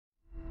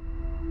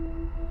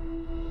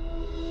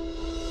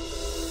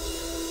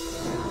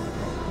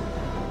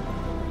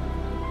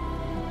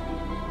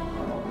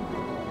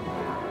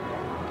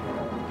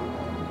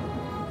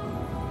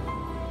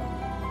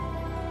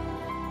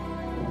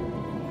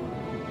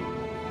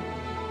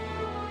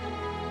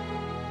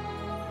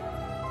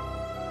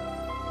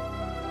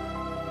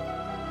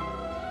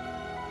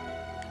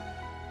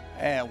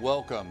And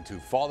welcome to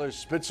Father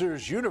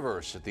Spitzer's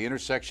Universe at the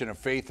intersection of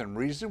faith and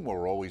reason.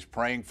 We're always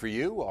praying for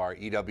you, our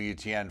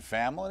EWTN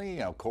family.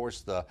 And of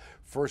course, the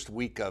first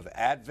week of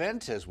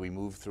Advent as we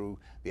move through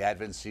the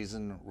Advent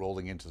season,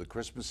 rolling into the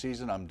Christmas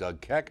season. I'm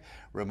Doug Keck,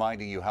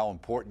 reminding you how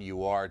important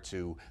you are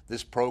to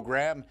this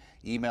program.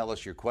 Email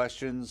us your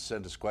questions,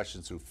 send us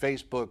questions through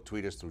Facebook,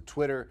 tweet us through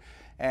Twitter.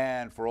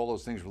 And for all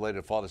those things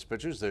related to Father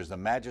Spitzer's, there's the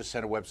Magis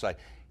Center website.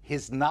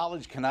 His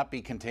knowledge cannot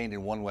be contained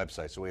in one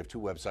website, so we have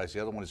two websites. The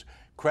other one is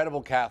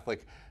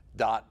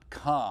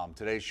crediblecatholic.com.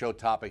 Today's show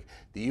topic,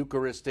 the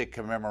Eucharistic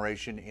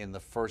commemoration in the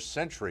first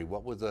century.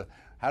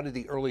 How did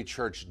the early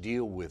church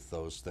deal with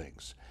those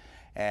things?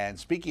 And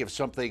speaking of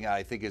something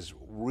I think is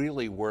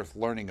really worth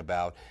learning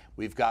about,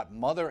 we've got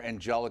Mother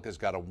Angelica's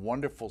got a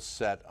wonderful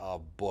set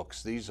of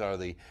books. These are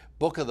the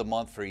book of the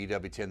month for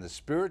EWTN, the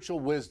Spiritual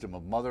Wisdom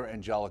of Mother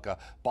Angelica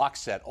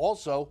box set.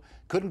 Also,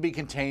 couldn't be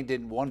contained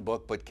in one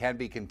book, but can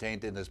be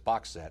contained in this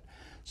box set.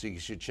 So you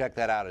should check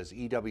that out as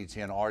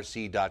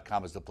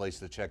EWTNRC.com is the place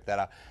to check that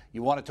out.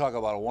 You want to talk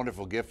about a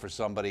wonderful gift for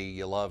somebody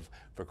you love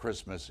for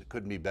Christmas. It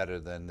couldn't be better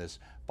than this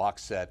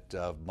box set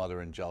of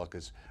Mother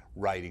Angelica's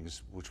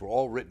writings, which were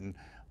all written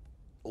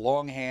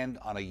longhand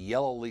on a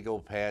yellow legal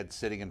pad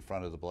sitting in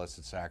front of the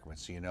Blessed Sacrament.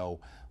 So you know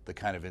the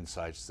kind of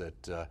insights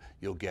that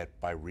you'll get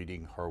by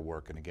reading her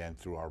work, and again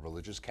through our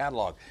religious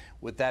catalog.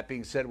 With that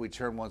being said, we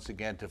turn once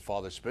again to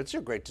Father Spitzer.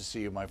 Great to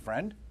see you, my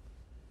friend.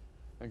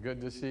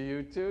 Good to see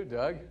you too,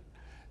 Doug.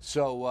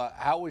 So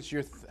how was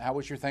your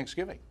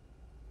Thanksgiving?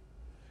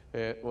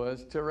 It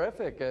was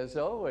terrific, as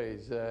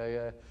always.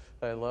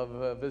 I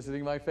love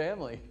visiting my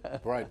family.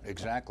 Right,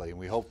 exactly. And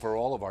we hope for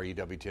all of our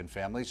EWTN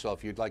families. So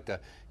if you'd like to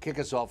kick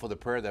us off with a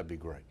prayer, that'd be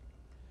great.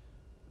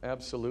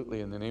 Absolutely.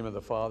 In the name of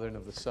the Father, and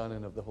of the Son,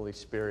 and of the Holy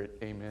Spirit.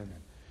 Amen.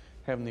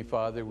 Heavenly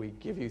Father, we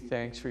give you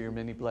thanks for your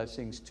many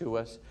blessings to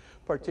us,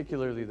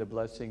 particularly the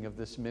blessing of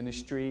this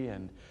ministry,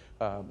 and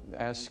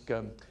ask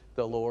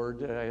the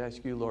Lord, I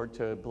ask you, Lord,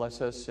 to bless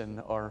us in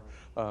our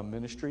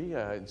ministry,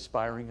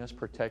 inspiring us,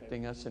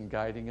 protecting us, and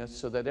guiding us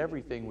so that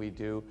everything we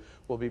do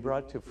will be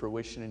brought to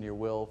fruition in your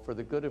will for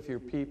the good of your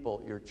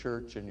people, your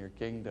church, and your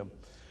kingdom.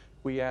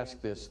 We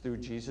ask this through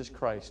Jesus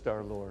Christ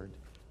our Lord.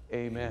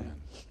 Amen. Amen.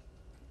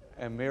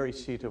 And Mary,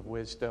 seat of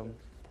wisdom,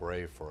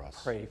 pray for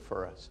us. Pray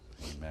for us.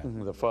 Amen.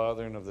 Of the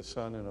Father, and of the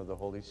Son, and of the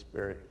Holy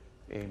Spirit.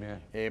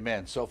 Amen.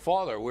 Amen. So,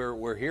 Father,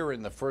 we're here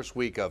in the first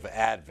week of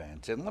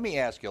Advent, and let me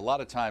ask you, a lot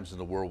of times in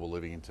the world we're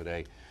living in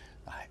today,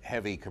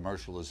 heavy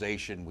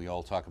commercialization. We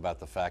all talk about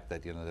the fact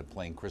that, you know, they're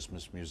playing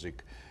Christmas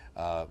music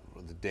the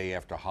day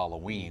after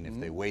Halloween.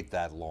 If they wait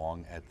that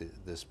long at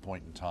this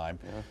point in time,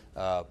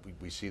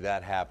 we see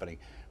that happening.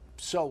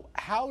 So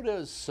how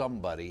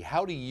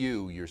do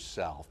you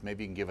yourself,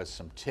 maybe you can give us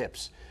some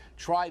tips,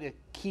 try to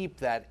keep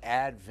that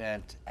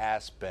Advent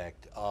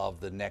aspect of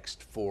the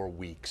next 4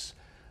 weeks,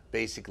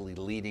 basically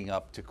leading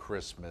up to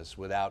Christmas,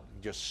 without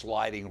just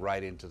sliding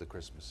right into the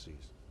Christmas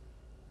season?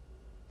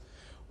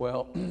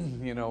 Well,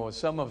 you know,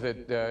 some of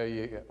it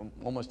you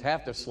almost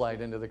have to slide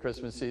into the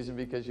Christmas season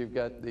because you've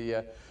got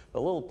the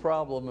little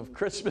problem of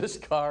Christmas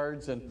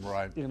cards, and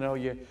right. You know,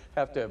 you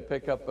have to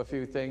pick up a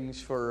few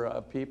things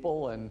for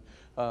people, and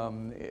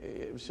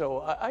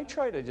so I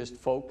try to just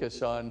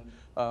focus on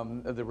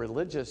the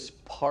religious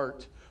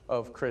part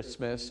of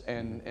Christmas,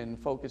 and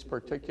focus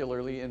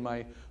particularly in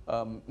my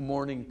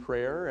morning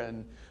prayer,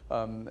 and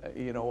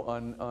you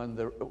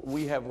know,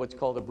 we have what's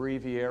called a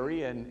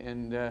breviary,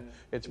 and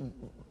it's,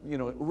 you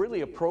know,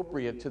 really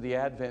appropriate to the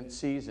Advent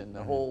season.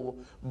 The whole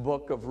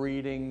book of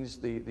readings,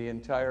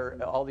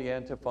 all the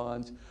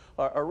antiphons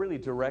are really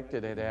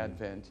directed at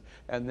Advent.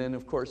 And then,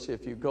 of course,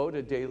 if you go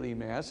to daily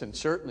Mass, and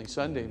certainly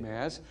Sunday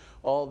Mass,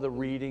 all the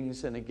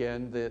readings, and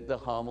again, the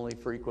homily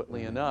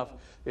frequently enough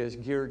is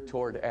geared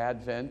toward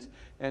Advent.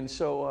 And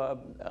so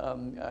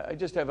I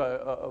just have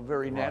a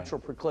very natural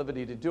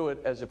proclivity to do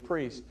it as a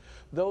priest.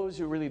 Those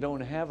who really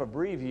don't have a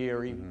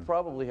breviary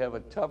probably have a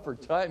tougher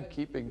time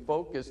keeping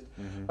focused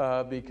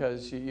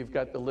because you've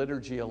got the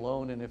liturgy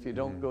alone, and if you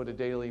don't go to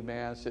daily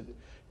Mass,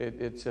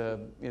 it's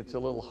a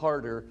little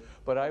harder.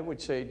 But I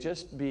would say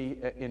just be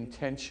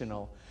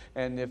intentional.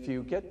 And if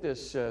you get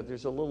this,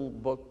 there's a little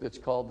book that's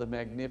called the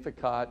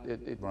Magnificat.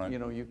 You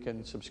know, you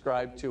can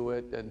subscribe to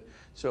it and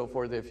so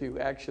forth. If you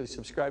actually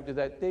subscribe to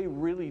that, they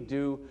really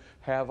do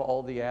have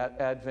all the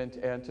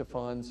Advent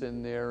antiphons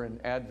in there,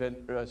 and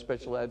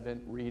special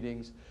Advent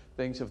readings,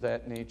 things of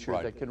that nature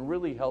that can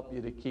really help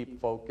you to keep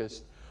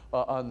focused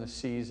on the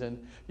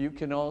season. You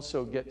can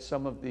also get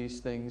some of these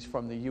things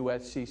from the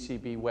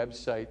USCCB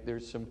website.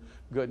 There's some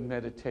good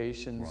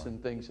meditations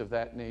and things of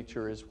that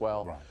nature as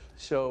well.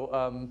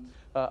 So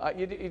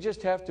you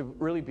just have to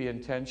really be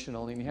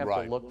intentional, and you have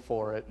to look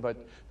for it.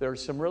 But there are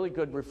some really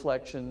good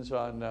reflections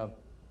on the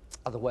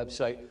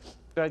website.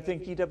 I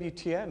think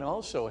EWTN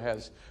also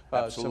has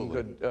some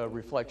good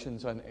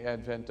reflections on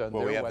Advent on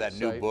their website. Well, we have that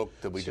new book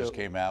that we just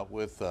came out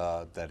with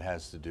that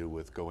has to do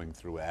with going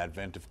through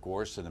Advent, of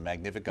course, and the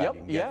Magnificat you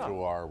can get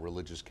through our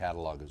religious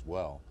catalog as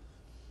well.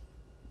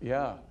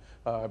 Yeah,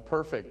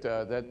 perfect.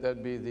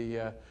 That'd be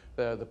the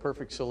the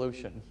perfect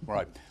solution.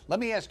 Right. Let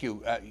me ask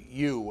you,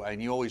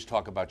 and you always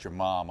talk about your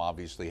mom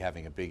obviously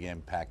having a big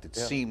impact, it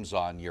seems,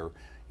 on your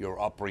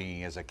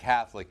upbringing as a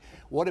Catholic.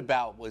 What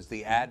about, was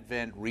the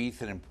Advent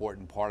wreath an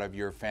important part of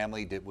your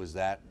family? Was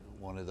that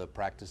one of the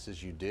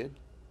practices you did?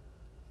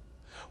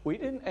 We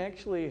didn't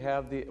actually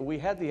have we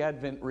had the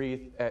Advent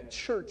wreath at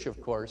church,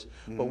 of course,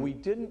 but we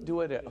didn't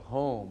do it at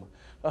home.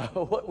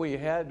 What we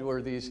had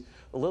were these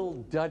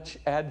little Dutch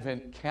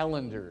Advent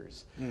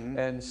calendars.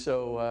 And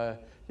so,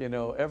 you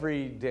know,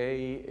 every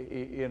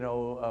day, you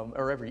know,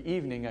 or every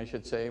evening, I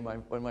should say,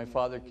 when my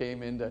father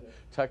came in to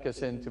tuck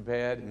us into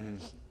bed,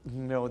 you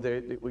know,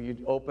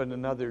 you'd open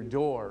another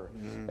door,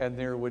 and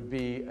there would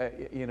be,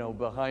 you know,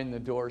 behind the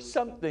door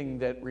something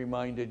that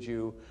reminded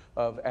you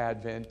of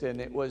Advent,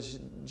 and it was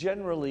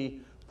generally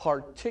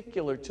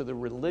particular to the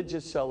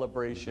religious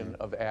celebration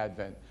of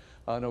Advent.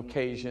 On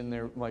occasion,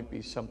 there might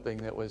be something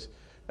that was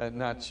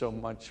not so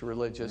much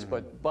religious,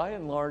 but by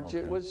and large,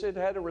 it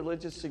had a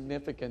religious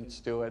significance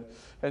to it.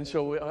 And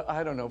so,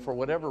 I don't know, for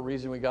whatever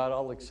reason, we got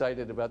all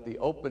excited about the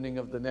opening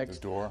of the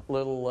next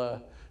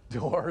little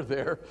door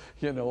there,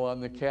 you know,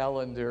 on the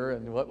calendar,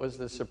 and what was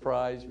the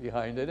surprise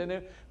behind it. And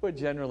it would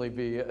generally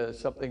be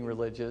something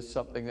religious,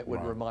 something that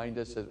would remind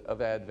us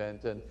of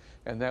Advent,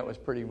 and that was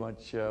pretty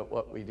much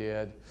what we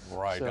did.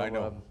 Right, so, I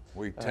know.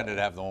 We tended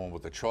to have the one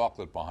with the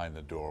chocolate behind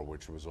the door,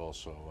 which was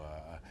also,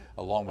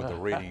 along with the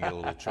reading, a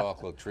little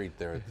chocolate treat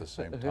there at the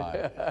same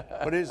time.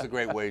 But it is the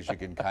great ways you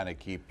can kind of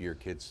keep your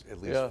kids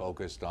at least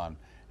focused on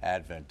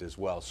Advent as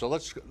well. So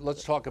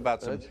let's talk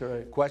about some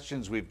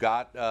questions we've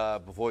got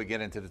before we get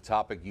into the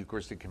topic,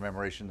 Eucharistic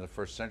commemoration in the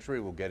first century.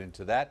 We'll get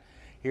into that.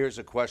 Here's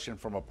a question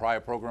from a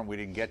prior program we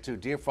didn't get to.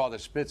 Dear Father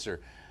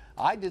Spitzer,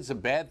 I did some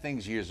bad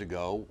things years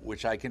ago,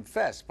 which I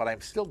confess, but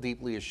I'm still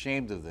deeply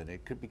ashamed of it.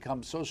 It could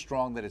become so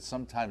strong that it's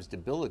sometimes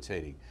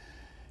debilitating.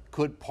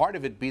 Could part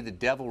of it be the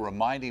devil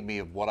reminding me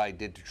of what I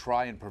did to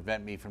try and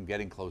prevent me from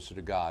getting closer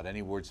to God?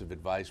 Any words of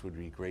advice would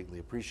be greatly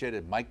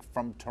appreciated. Mike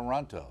from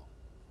Toronto.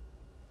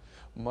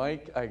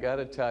 Mike, I got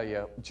to tell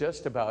you,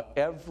 just about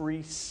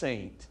every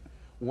saint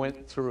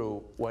went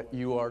through what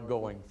you are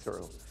going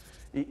through.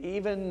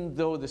 Even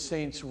though the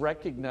saints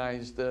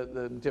recognized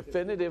the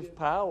definitive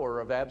power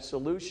of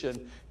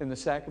absolution in the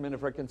sacrament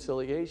of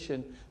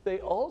reconciliation, they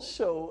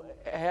also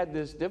had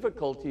this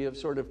difficulty of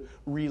sort of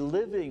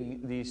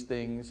reliving these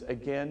things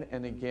again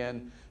and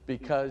again,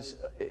 because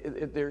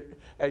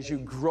as you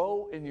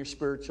grow in your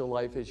spiritual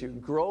life, as you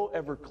grow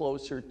ever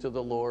closer to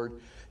the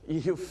Lord,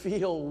 you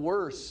feel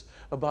worse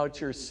about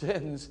your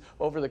sins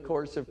over the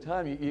course of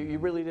time. You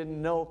really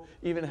didn't know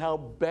even how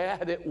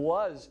bad it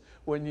was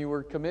when you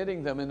were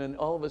committing them. And then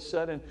all of a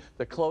sudden,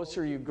 the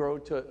closer you grow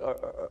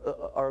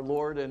to our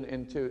Lord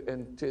and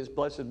to His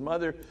Blessed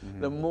Mother,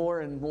 the more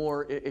and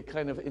more it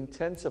kind of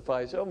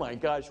intensifies. Oh my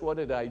gosh, what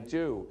did I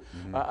do?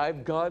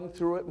 I've gone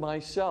through it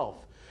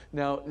myself.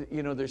 Now,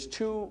 you know, there's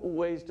two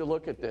ways to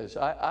look at this.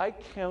 I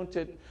count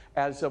it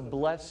as a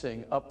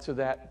blessing up to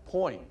that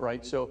point,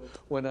 right? So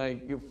when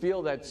you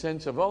feel that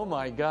sense of, oh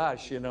my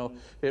gosh, you know,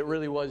 it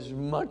really was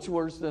much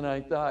worse than I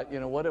thought. You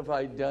know, what have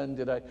I done?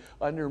 Did I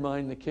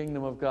undermine the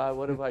kingdom of God?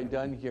 What have I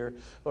done here?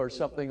 Or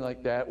something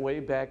like that. Way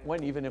back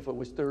when, even if it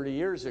was 30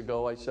 years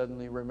ago, I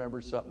suddenly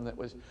remember something that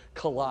was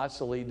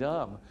colossally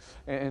dumb.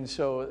 And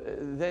so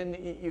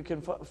then you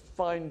can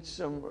find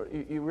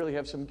you really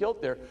have some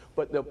guilt there.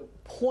 But the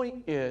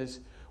point is,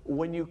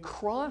 when you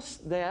cross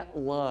that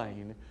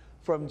line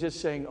from just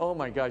saying, oh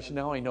my gosh,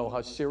 now I know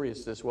how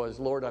serious this was,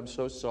 Lord, I'm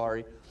so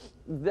sorry,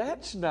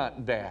 that's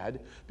not bad,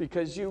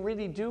 because you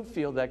really do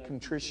feel that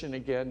contrition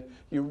again.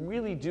 You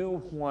really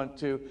do want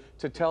to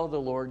tell the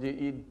Lord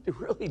you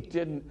really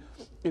didn't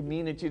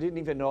mean it. You didn't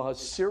even know how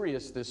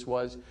serious this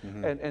was.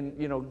 And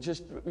you know,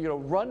 just, you know,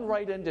 run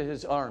right into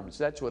His arms.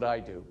 That's what I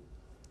do.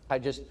 I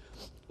just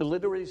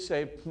literally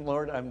say,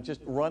 Lord, I'm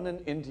just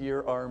running into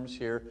your arms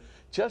here.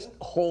 Just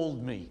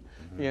hold me,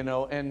 you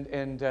know,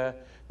 and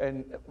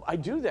I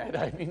do that.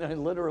 I mean, I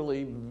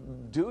literally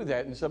do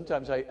that, and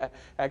sometimes I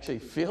actually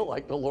feel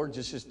like the Lord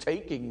just is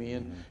taking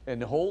me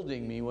and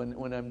holding me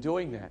when I'm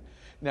doing that.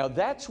 Now,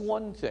 that's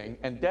one thing,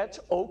 and that's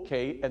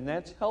okay, and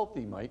that's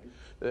healthy, Mike.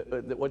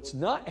 What's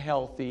not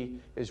healthy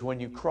is when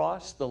you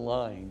cross the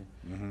line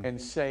and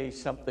say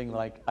something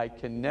like, I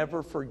can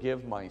never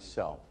forgive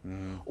myself.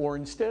 Or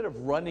instead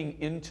of running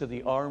into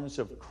the arms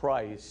of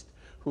Christ,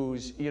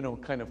 who's, you know,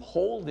 kind of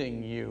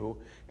holding you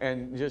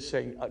and just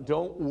saying,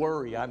 don't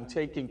worry, I'm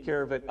taking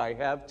care of it. I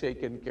have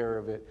taken care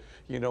of it.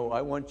 You know,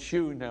 I want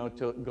you now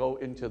to go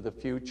into the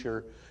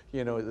future.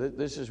 You know,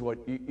 this is what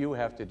you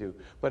have to do.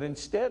 But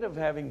instead of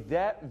having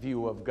that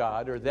view of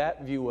God or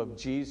that view of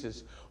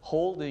Jesus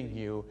holding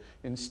you,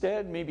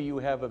 instead maybe you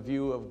have a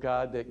view of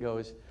God that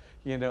goes,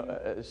 you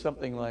know,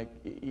 something like,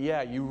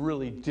 yeah, you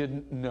really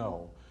didn't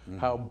know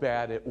how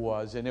bad it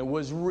was, and it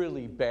was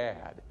really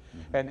bad.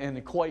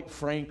 And quite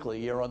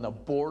frankly, you're on the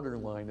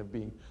borderline of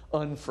being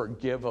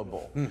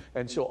unforgivable.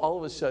 And so all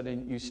of a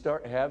sudden, you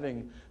start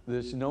having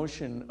this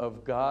notion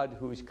of God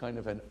who's kind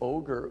of an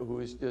ogre, who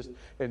is just,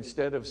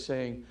 instead of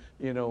saying,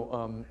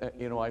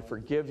 I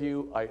forgive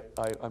you,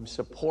 I'm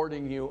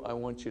supporting you, I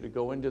want you to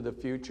go into the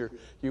future,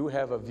 you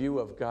have a view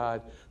of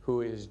God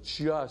who is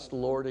just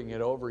lording it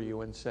over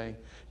you and saying,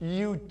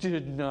 you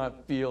did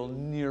not feel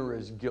near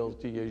as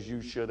guilty as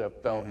you should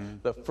have felt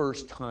the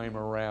first time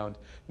around.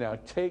 Now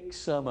take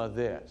some of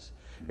this.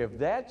 If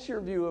that's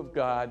your view of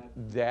God,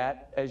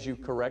 that, as you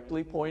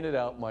correctly pointed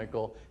out,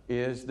 Michael,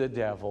 is the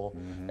devil.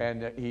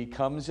 And he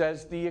comes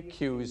as the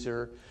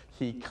accuser.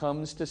 He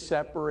comes to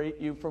separate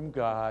you from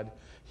God.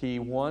 He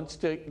wants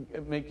to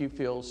make you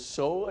feel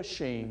so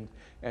ashamed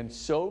and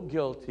so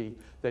guilty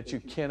that you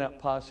cannot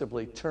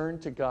possibly turn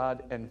to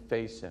God and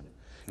face him.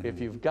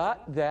 If you've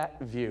got that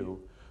view,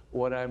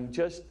 what I'm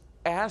just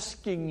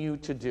asking you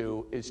to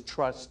do is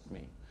trust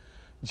me.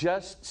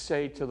 Just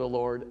say to the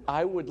Lord,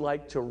 I would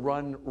like to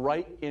run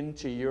right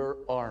into your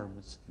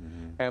arms,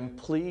 and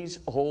please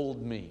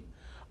hold me.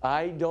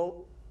 I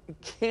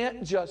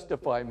can't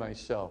justify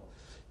myself.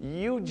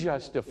 You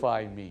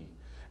justify me.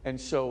 And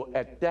so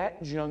at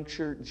that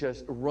juncture,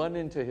 just run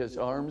into his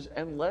arms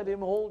and let him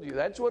hold you.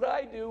 That's what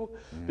I do,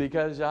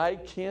 because I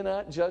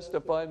cannot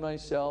justify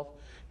myself.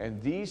 And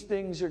these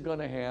things are going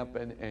to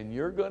happen, and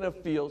you're going to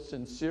feel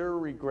sincere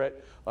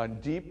regret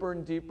on deeper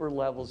and deeper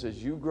levels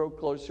as you grow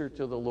closer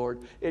to the Lord.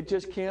 It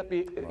just can't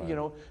be,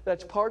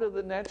 that's part of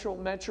the natural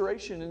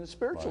maturation in the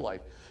spiritual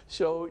life.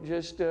 So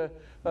just,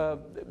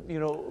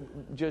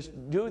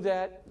 just do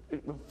that.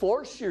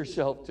 Force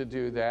yourself to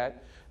do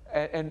that.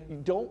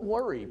 And don't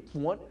worry.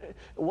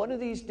 One of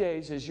these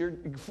days, as you're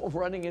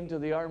running into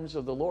the arms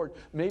of the Lord,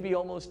 maybe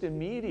almost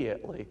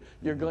immediately,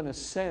 you're going to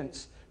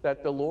sense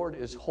that the Lord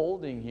is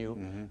holding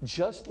you,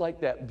 just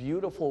like that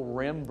beautiful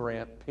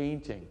Rembrandt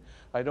painting.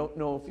 I don't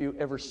know if you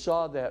ever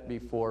saw that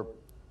before,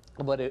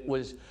 but it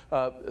was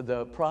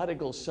the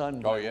Prodigal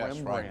Son by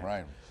Rembrandt.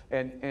 Right.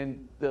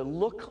 And the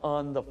look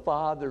on the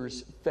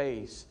father's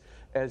face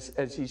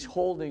as he's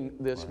holding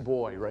this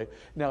boy, right?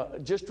 Now,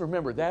 just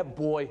remember, that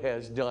boy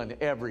has done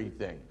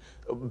everything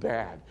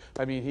bad.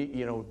 I mean, he,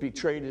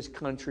 betrayed his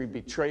country,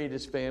 betrayed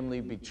his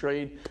family,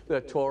 betrayed the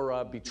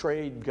Torah,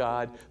 betrayed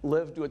God,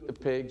 lived with the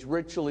pigs,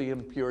 ritually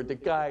impure. The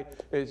guy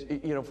is,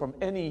 from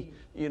any,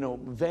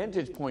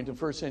 vantage point of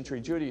first century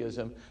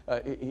Judaism,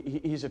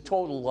 he's a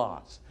total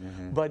loss.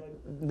 But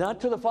not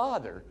to the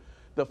father.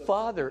 The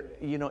father,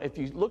 if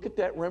you look at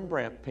that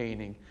Rembrandt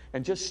painting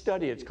and just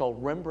study it, it's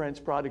called Rembrandt's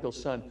Prodigal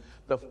Son.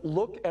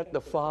 Look at the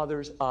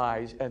father's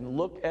eyes and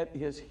look at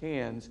his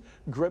hands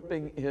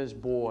gripping his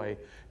boy,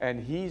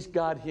 and he's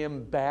got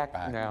him back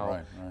now,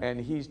 right.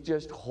 and he's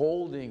just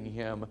holding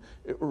him,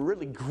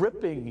 really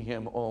gripping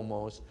him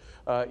almost,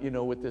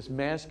 with this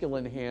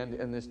masculine hand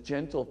and this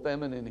gentle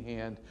feminine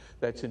hand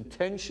that's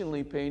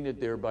intentionally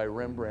painted there by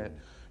Rembrandt.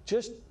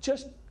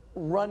 Just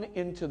run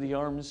into the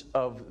arms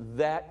of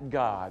that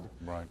God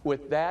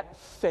with that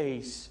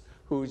face,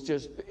 who's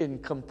just in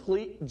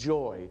complete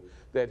joy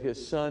that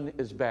his son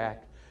is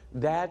back.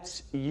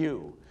 That's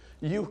you.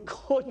 You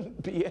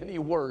couldn't be any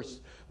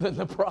worse than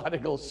the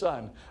prodigal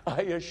son,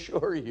 I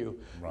assure you.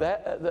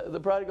 That the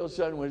prodigal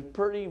son was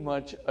pretty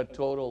much a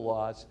total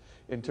loss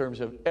in terms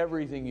of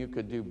everything you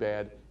could do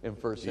bad in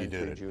first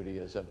century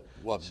Judaism.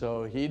 Well,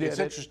 so he did it. It's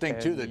interesting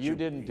too that you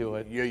didn't do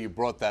it. Yeah, you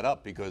brought that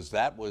up because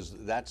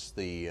that's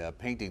the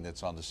painting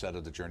that's on the set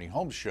of the Journey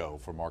Home show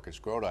for Marcus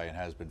Grodi and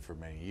has been for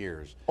many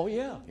years. Oh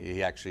yeah.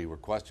 He actually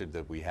requested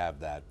that we have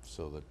that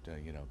so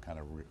that kind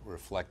of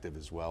reflective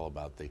as well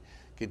about the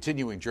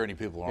continuing journey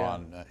people are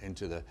on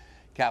into the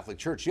Catholic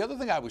Church. The other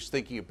thing I was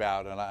thinking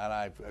about, and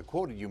I've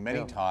quoted you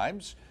many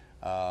times,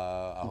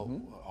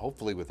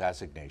 hopefully with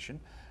assignation,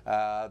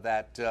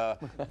 that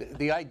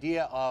the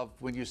idea of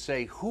when you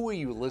say, who are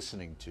you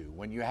listening to?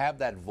 When you have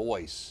that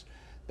voice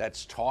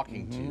that's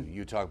talking to you,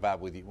 you talk about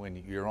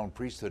when your own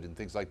priesthood and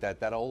things like that,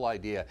 that whole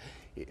idea,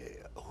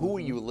 who are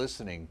you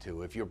listening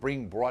to? If you're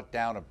being brought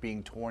down or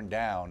being torn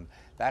down,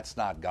 that's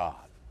not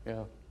God.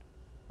 Yeah.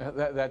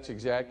 That's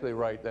exactly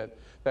right.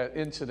 That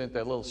incident,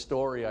 that little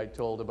story I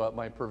told about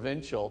my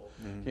provincial,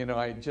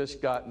 I'd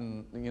just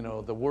gotten,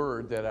 the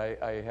word that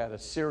I had a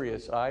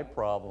serious eye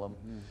problem.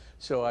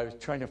 So I was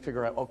trying to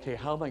figure out, okay,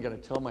 how am I going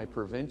to tell my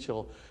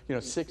provincial,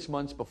 6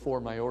 months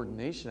before my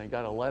ordination, I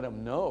got to let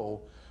him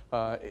know,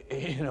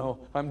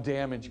 I'm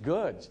damaged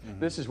goods.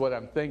 This is what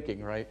I'm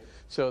thinking, right?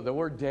 So the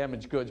word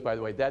damaged goods, by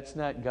the way, that's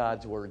not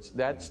God's words.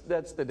 That's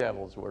the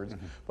devil's words.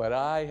 But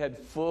I had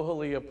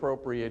fully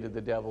appropriated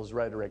the devil's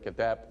rhetoric at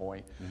that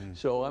point.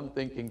 So I'm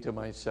thinking to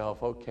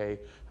myself, okay,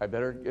 I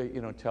better,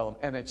 tell him.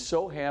 And it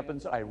so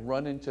happens I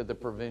run into the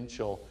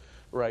provincial,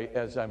 right,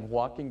 as I'm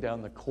walking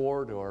down the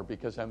corridor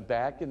because I'm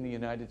back in the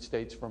United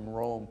States from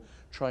Rome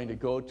trying to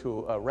go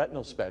to a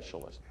retinal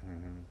specialist.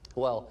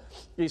 Well,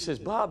 he says,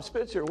 Bob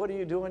Spitzer, what are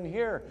you doing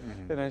here?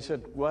 And I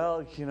said,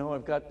 well,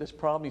 I've got this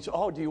problem. He said,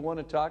 oh, do you want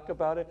to talk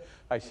about it?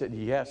 I said,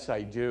 yes,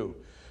 I do.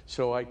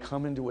 So I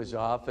come into his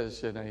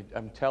office and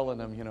I'm telling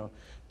him,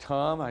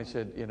 Tom, I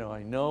said,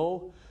 I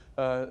know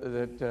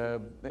that,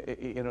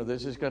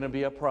 this is going to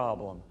be a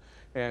problem.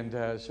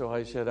 And so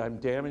I said, I'm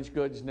damaged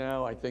goods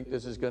now. I think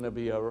this is going to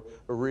be a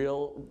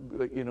real,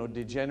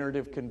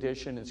 degenerative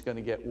condition. It's going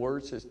to get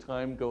worse as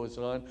time goes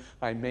on.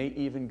 I may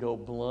even go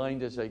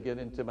blind as I get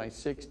into my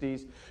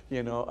 60s.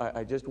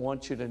 I just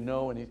want you to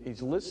know. And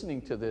he's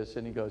listening to this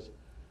and he goes,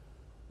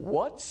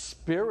 what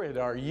spirit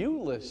are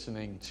you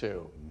listening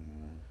to?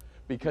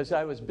 Because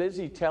I was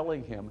busy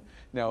telling him,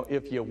 now,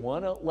 if you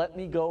want to let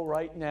me go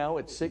right now,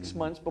 it's 6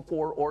 months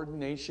before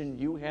ordination,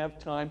 you have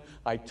time.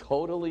 I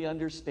totally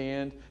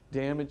understand,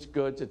 damaged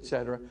goods,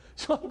 etc.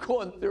 So I'm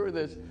going through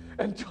this,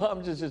 and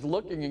Tom just is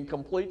looking in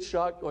complete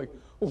shock, going,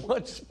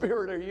 what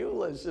spirit are you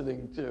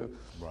listening to?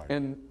 Right.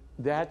 And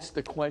that's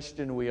the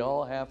question we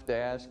all have to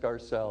ask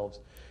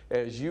ourselves.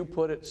 As you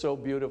put it so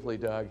beautifully,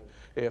 Doug,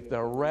 if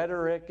the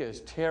rhetoric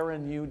is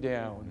tearing you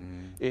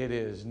down, it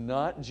is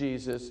not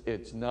Jesus,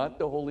 it's not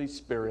the Holy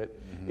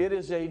Spirit, it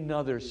is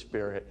another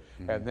spirit,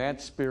 and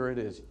that spirit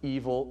is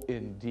evil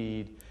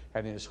indeed,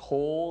 and his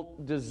whole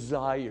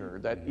desire,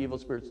 that evil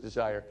spirit's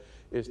desire,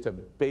 is to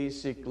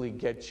basically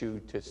get you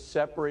to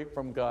separate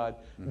from God,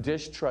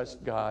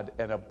 distrust God,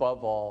 and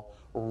above all,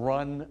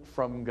 run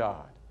from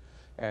God.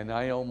 And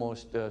I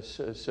almost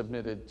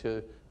submitted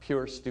to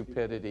pure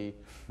stupidity.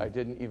 I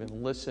didn't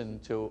even listen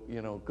to,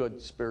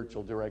 good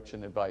spiritual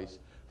direction advice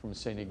from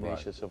St.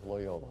 Ignatius of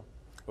Loyola.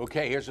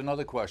 Okay, here's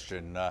another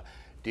question.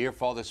 Dear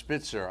Father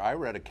Spitzer, I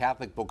read a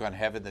Catholic book on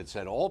heaven that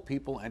said all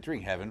people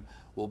entering heaven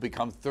will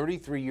become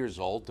 33 years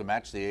old to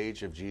match the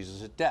age of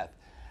Jesus at death.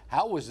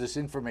 How was this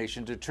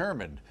information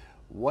determined?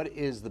 What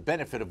is the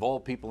benefit of all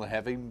people in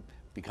heaven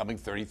becoming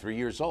 33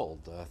 years old?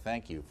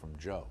 Thank you, from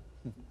Joe.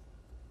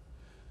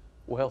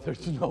 Well,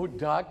 there's no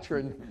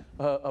doctrine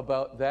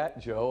about that,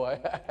 Joe, I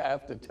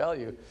have to tell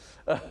you.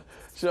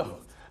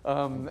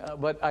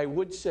 But I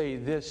would say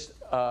this,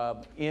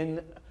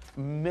 in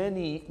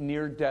many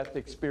near-death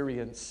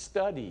experience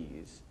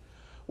studies,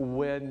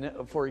 when,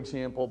 for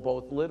example,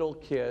 both little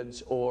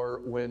kids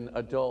or when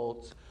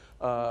adults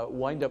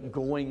wind up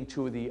going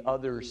to the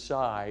other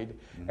side,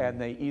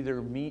 and they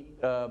either meet,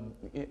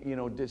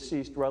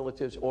 deceased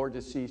relatives or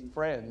deceased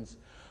friends,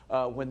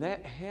 when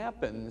that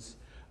happens,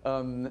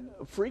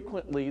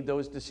 frequently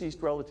those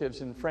deceased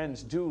relatives and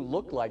friends do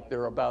look like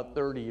they're about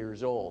 30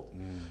 years old.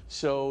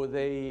 So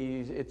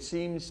it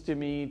seems to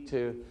me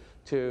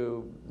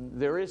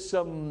there is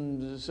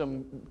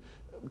some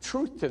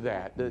truth to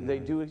that. They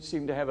do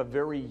seem to have a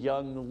very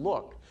young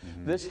look.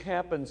 This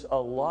happens a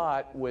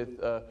lot with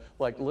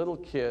like little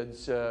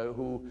kids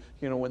who,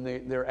 when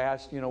they're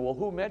asked, well,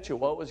 who met you?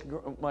 Well, it was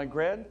my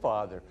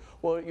grandfather.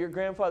 Well, your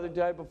grandfather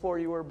died before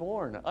you were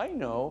born. I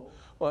know.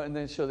 Well, and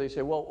then so they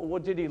say, well,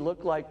 what did he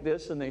look like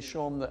this? And they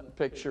show him the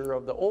picture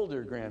of the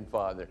older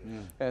grandfather.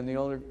 And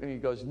he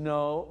goes,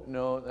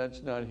 no,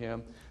 that's not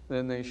him.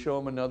 Then they show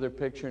him another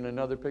picture and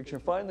another picture.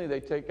 Finally, they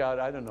take out,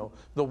 I don't know,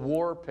 the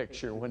war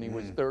picture when he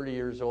was 30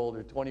 years old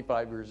or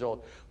 25 years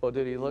old. Well,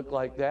 did he look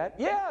like that?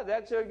 Yeah,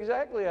 that's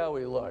exactly how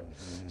he looked.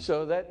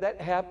 So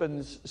that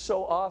happens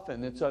so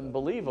often. It's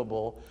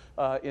unbelievable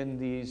in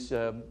these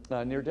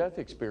near-death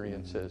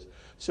experiences.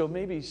 So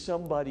maybe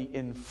somebody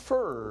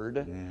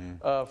inferred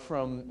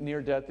from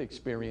near-death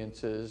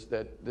experiences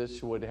that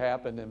this would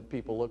happen and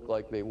people look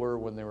like they were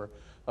when they were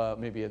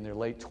maybe in their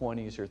late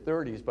 20s or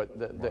 30s, but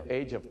the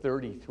age of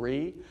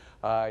 33,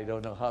 I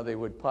don't know how they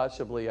would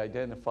possibly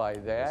identify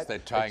that. They're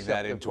tying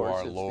that into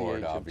our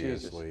Lord,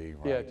 obviously.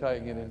 Right? Yeah,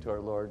 tying it into our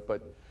Lord.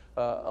 But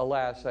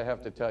alas, I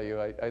have to tell you,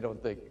 I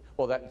don't think,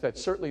 well,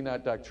 that's certainly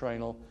not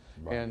doctrinal.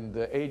 Right. And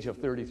the age of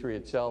 33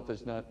 itself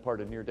is not part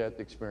of near-death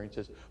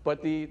experiences.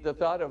 But the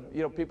thought of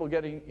people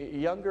getting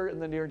younger in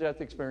the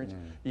near-death experience,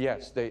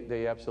 yes,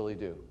 they absolutely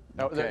do.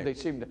 Okay. They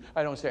seem to,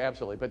 I don't say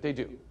absolutely, but they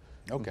do.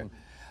 Okay.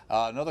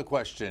 Another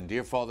question.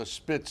 Dear Father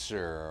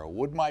Spitzer,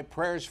 would my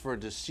prayers for a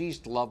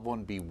deceased loved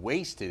one be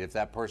wasted if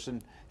that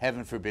person,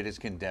 heaven forbid, is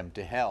condemned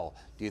to hell?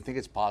 Do you think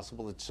it's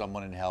possible that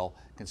someone in hell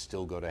can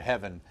still go to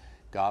heaven?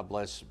 God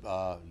bless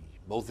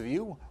both of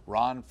you.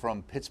 Ron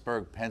from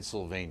Pittsburgh,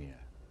 Pennsylvania.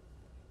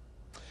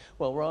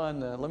 Well, Ron,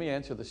 let me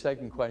answer the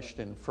second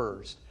question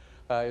first.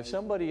 If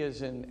somebody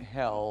is in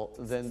hell,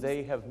 then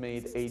they have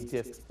made a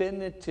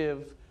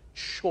definitive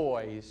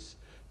choice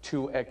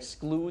to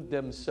exclude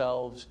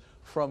themselves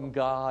from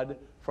God,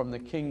 from the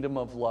kingdom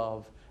of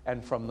love,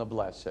 and from the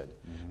blessed.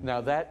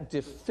 Now, that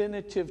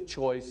definitive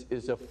choice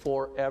is a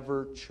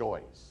forever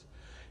choice.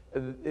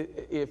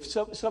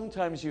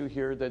 Sometimes you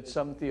hear that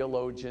some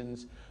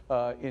theologians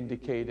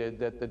indicated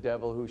that the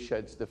devil who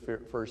sheds the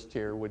first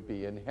tear would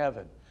be in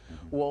heaven.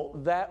 Well,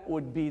 that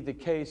would be the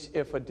case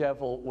if a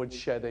devil would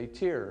shed a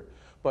tear.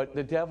 But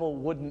the devil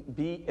wouldn't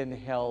be in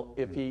hell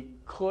if he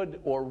could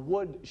or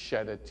would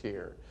shed a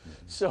tear.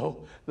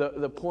 So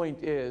the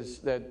point is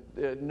that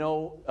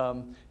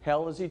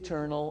hell is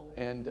eternal,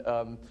 and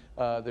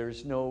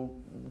there's no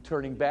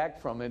turning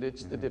back from it.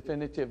 It's the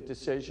definitive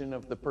decision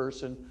of the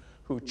person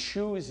who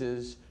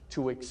chooses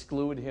to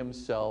exclude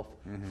himself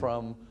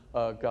from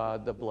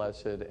God the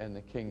blessed and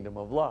the kingdom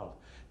of love.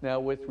 Now,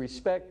 with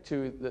respect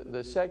to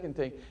the second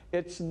thing,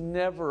 it's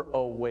never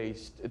a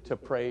waste to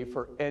pray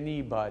for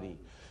anybody,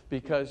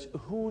 because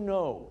who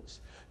knows?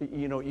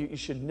 You know, you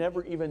should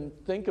never even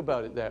think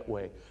about it that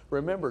way.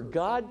 Remember,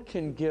 God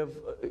can give,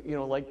 you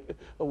know, like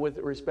with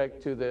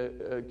respect to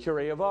the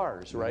curé of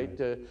Ars, right?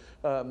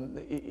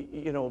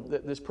 You know,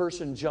 this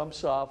person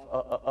jumps off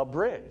a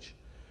bridge,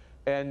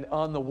 and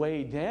on the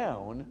way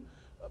down,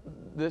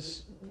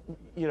 this,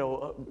 you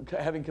know,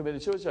 having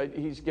committed suicide,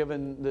 he's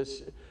given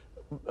this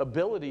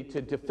ability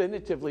to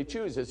definitively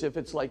choose, as if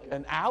it's like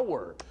an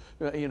hour,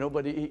 you know,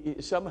 but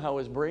somehow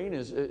his brain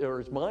is, or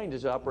his mind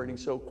is operating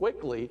so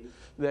quickly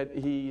that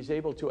he's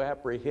able to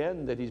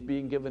apprehend that he's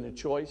being given a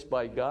choice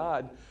by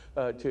God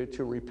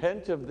to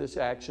repent of this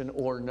action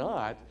or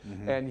not,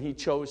 and he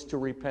chose to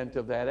repent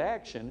of that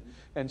action.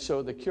 And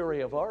so the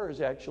curé of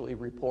Ars actually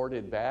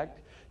reported back,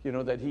 you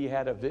know, that he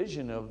had a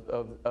vision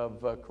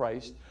of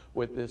Christ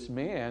with this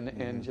man,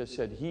 and just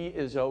said he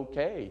is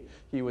okay.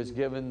 He was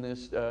given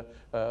this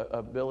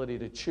ability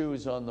to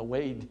choose on the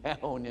way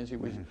down as he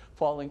was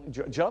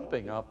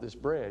jumping off this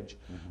bridge,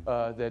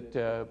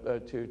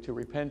 to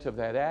repent of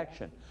that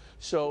action.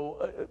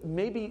 So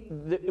maybe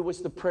it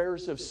was the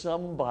prayers of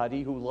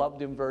somebody who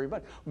loved him very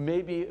much.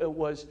 Maybe it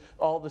was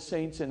all the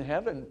saints in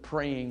heaven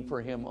praying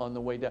for him on the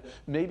way down.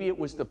 Maybe it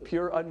was the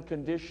pure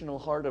unconditional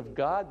heart of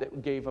God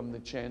that gave him the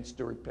chance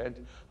to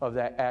repent of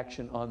that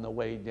action on the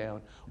way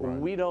down. Right.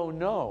 We don't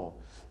know,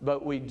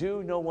 but we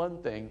do know one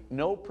thing: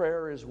 no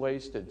prayer is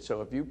wasted. So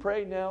if you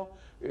pray now,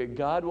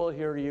 God will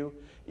hear you.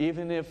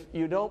 Even if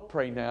you don't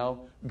pray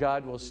now,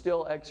 God will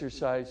still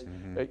exercise,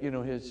 you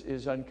know,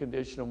 His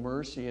unconditional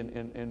mercy,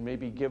 and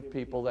maybe give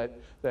people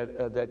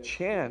that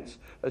chance,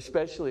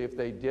 especially if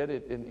they did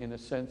it in a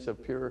sense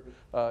of pure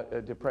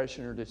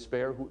depression or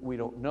despair. We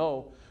don't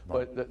know,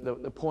 but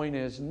the point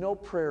is, no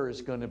prayer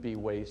is going to be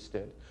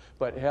wasted.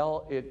 But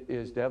hell, it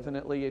is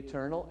definitely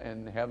eternal,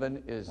 and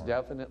heaven is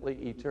definitely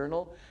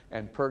eternal,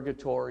 and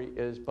purgatory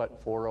is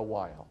but for a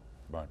while.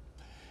 Right.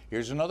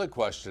 Here's another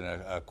question,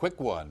 a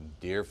quick one.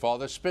 Dear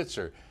Father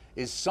Spitzer,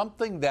 is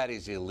something that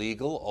is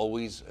illegal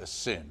always a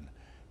sin?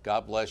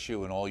 God bless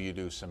you and all you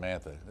do,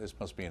 Samantha. This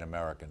must be an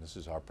American. This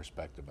is our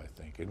perspective, I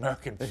think.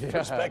 American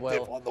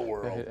perspective on the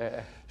world.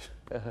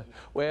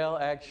 Well,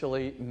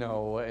 actually,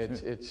 no,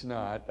 it's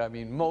not. I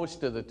mean,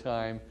 most of the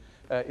time,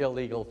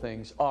 illegal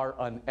things are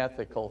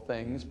unethical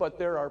things, but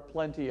there are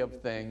plenty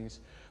of things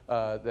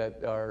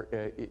that are,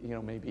 you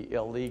know, maybe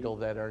illegal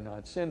that are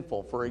not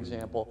sinful. For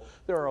example,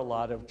 there are a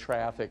lot of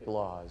traffic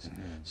laws.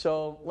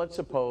 So let's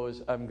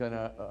suppose I'm going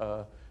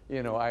to,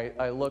 you know,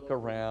 I look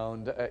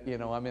around, you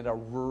know, I'm at a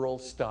rural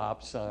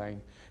stop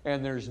sign,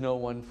 and there's no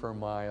one for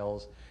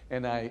miles,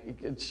 and I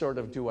sort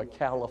of do a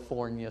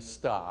California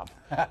stop,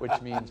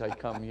 which means I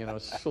come, you know,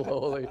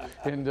 slowly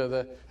into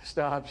the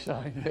stop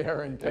sign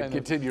there and kind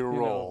continue to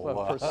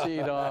roll.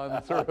 Proceed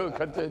on through,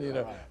 continue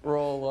to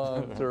roll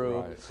on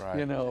through. Right.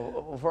 You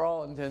know, for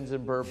all intents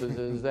and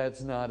purposes,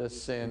 that's not a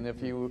sin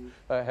if you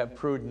have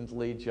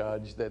prudently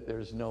judged that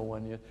there's no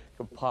one you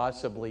could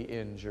possibly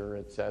injure,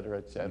 et cetera,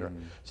 et cetera.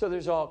 So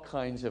there's all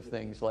kinds of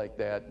things like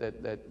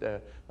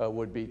that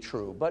would be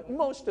true. But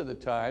most of the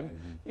time,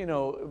 you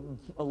know,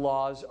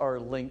 laws are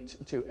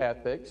linked to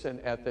ethics, and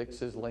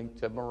ethics is linked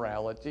to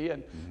morality,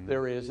 and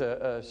there is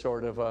a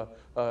sort of a,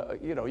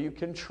 you know, you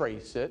can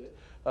trace it,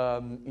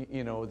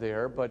 you know,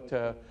 there, but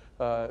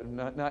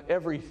not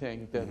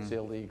everything that's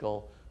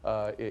illegal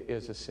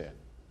is a sin.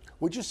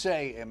 Would you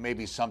say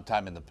maybe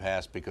sometime in the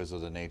past, because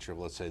of the nature of,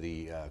 let's say,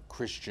 the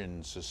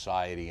Christian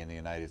society in the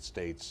United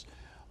States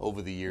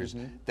over the years,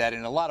 that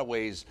in a lot of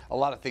ways, a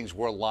lot of things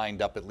were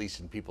lined up, at least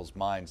in people's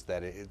minds,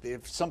 that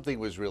if something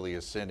was really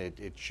a sin,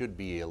 it should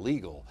be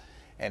illegal.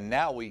 And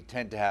now we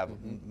tend to have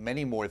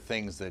many more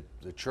things that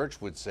the church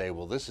would say,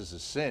 well, this is a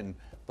sin,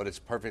 but it's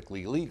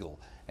perfectly legal.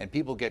 And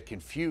people get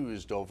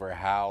confused over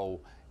how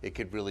it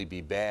could really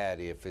be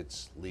bad if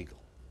it's legal.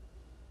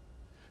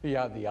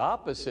 Yeah, the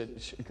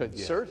opposite could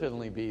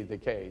certainly be the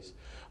case.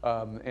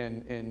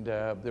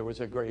 There was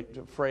a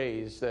great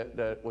phrase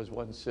that was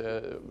once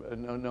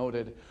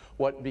noted: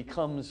 what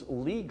becomes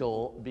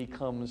legal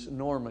becomes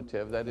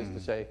normative. That is to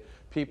say,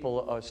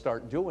 people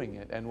start doing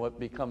it, and what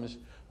becomes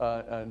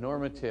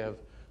normative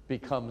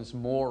becomes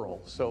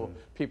moral. So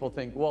people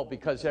think, well,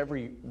 because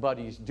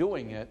everybody's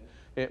doing it,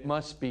 it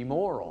must be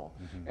moral.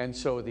 And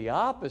so the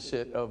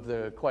opposite of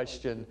the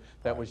question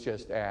that was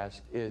just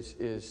asked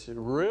is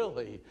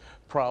really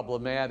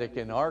problematic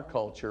in our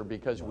culture,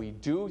 because we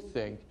do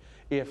think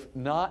if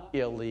not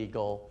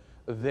illegal,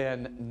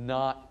 then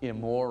not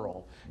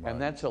immoral.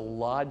 And that's a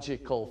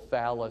logical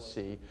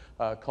fallacy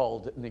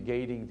called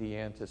negating the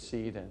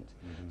antecedent.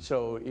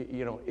 So,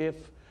 you know, if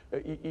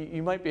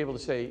you might be able to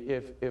say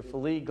if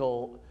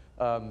legal,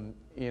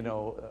 you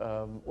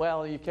know,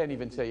 well, you can't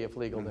even say if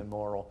legal then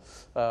moral,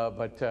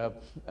 but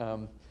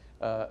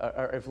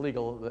or if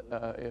legal,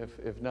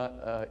 if not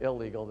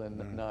illegal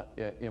then not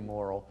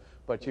immoral.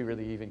 But you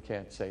really even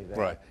can't say that.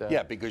 Right.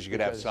 Yeah, because you could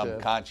have some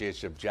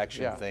conscious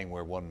objection thing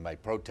where one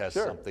might protest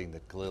something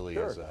that clearly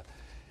is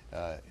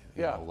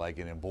you know, like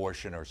an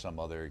abortion or some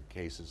other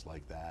cases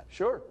like that.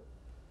 Sure.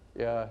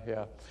 Yeah,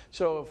 yeah.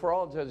 So for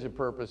all intents and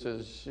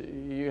purposes,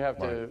 you have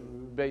to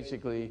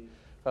basically,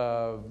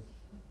 you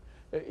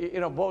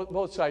know,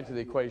 both sides of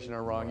the equation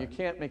are wrong. You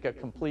can't make a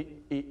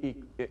complete,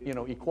 you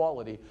know,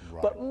 equality.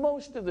 But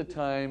most of the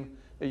time,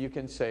 you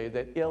can say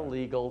that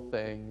illegal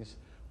things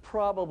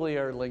probably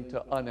are linked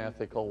to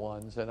unethical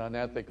ones, and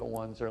unethical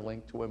ones are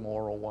linked to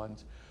immoral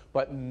ones.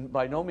 But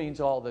by no means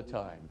all the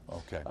time.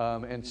 Okay.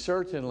 And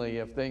certainly,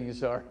 if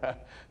things are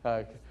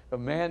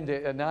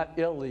not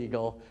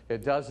illegal,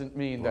 it doesn't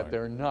mean that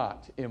they're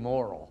not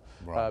immoral,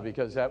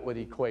 because that would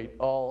equate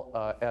all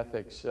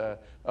ethics,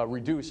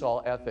 reduce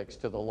all ethics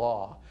to the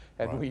law.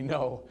 And we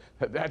know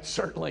that that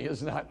certainly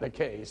is not the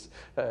case,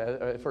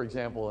 for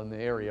example, in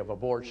the area of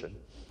abortion.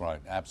 Right,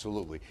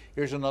 absolutely.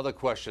 Here's another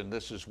question.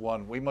 This is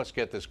one, we must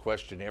get this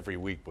question every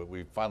week, but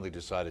we finally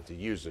decided to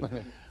use it.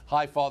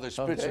 Hi, Father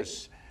Spitzer. Okay.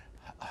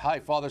 Hi,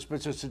 Father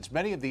Spitzer. Since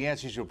many of the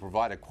answers you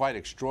provide are quite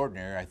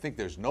extraordinary, I think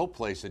there's no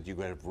place that you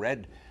could have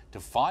read to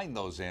find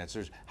those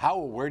answers. How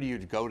or where do you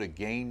go to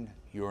gain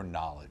your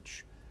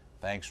knowledge?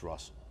 Thanks,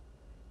 Russell.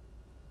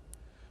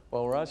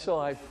 Well, Russell,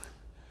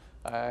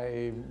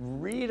 I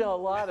read a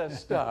lot of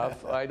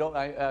stuff. I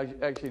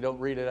actually don't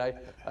read it.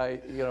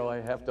 You know,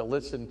 I have to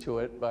listen to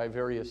it by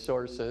various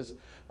sources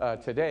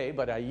today,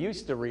 but I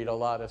used to read a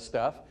lot of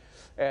stuff.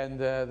 And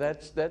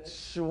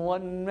that's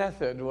one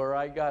method where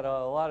I got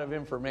a lot of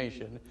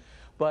information.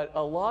 But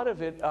a lot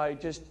of it, I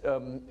just,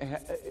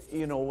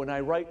 you know, when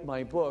I write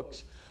my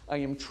books, I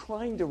am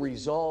trying to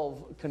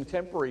resolve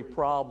contemporary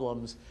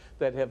problems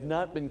that have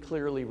not been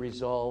clearly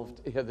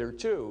resolved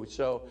hitherto.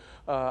 So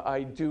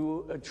I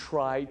do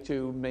try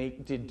to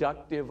make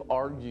deductive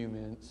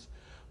arguments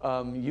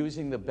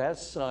using the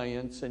best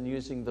science and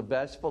using the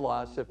best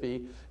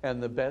philosophy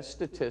and the best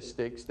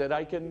statistics that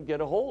I can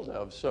get a hold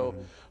of. So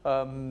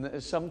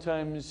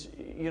sometimes,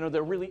 you know,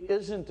 there really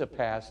isn't a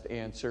past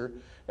answer,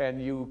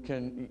 and you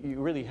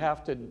really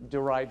have to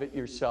derive it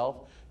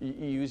yourself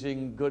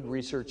using good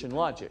research and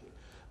logic.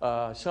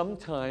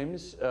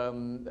 Sometimes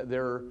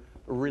there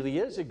really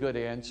is a good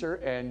answer,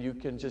 and you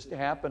can just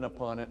happen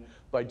upon it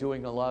by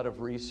doing a lot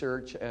of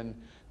research. And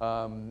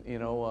you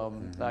know,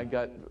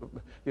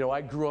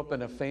 I grew up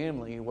in a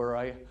family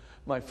where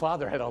my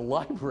father had a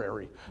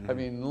library. I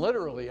mean,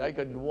 literally, I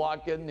could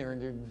walk in there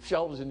and there's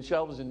shelves and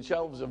shelves and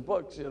shelves of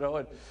books, you know,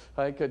 and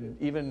I could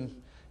even,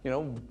 you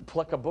know,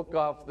 pluck a book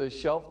off the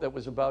shelf that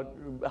was about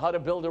how to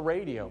build a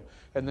radio.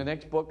 And the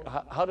next book,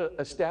 how to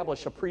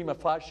establish a prima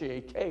facie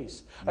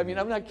case. I mean,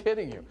 I'm not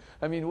kidding you.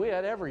 I mean, we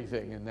had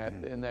everything in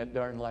that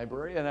darn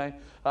library. And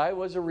I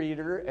was a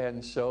reader,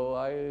 and so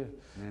I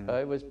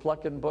was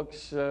plucking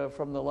books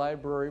from the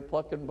library,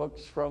 plucking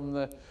books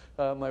from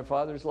my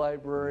father's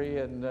library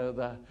and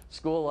the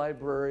school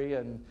library.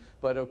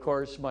 But of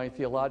course, my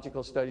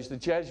theological studies, the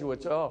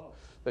Jesuits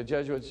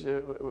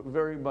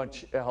very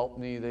much helped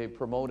me. They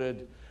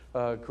promoted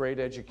great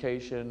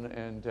education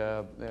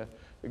and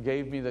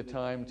gave me the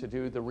time to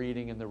do the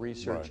reading and the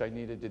research I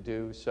needed to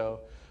do.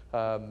 So,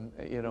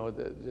 you know,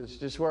 it's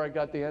just where I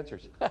got the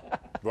answers.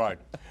 Right.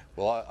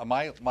 Well,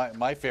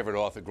 my favorite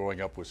author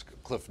growing up was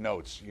Cliff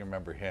Notes. You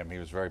remember him. He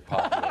was very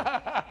popular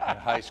in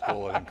high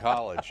school and in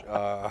college.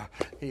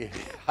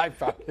 I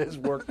found his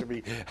work to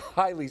be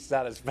highly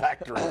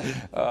satisfactory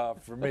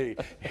for me.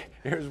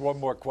 Here's one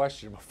more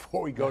question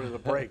before we go to the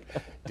break.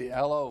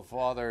 Hello,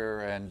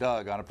 Father and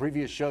Doug. On a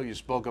previous show, you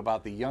spoke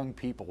about the young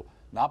people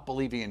not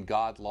believing in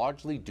God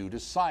largely due to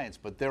science,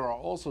 but there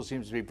also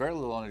seems to be very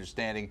little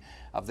understanding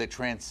of the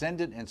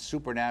transcendent and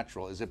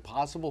supernatural. Is it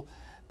possible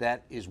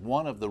that is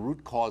one of the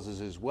root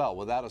causes as well?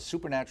 Without a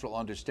supernatural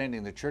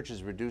understanding, the church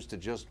is reduced to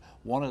just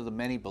one of the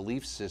many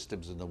belief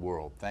systems in the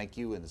world. Thank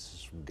you, and this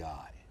is from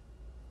Guy.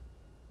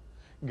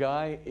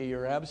 Guy,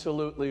 you're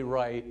absolutely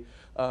right.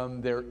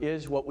 There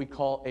is what we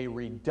call a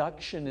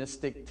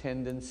reductionistic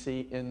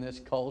tendency in this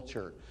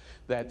culture,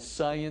 that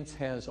science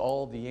has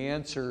all the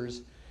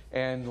answers,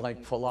 and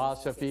like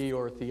philosophy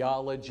or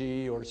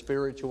theology or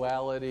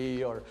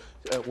spirituality or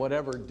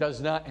whatever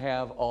does not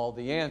have all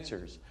the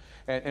answers.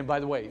 And by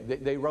the way,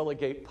 they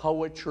relegate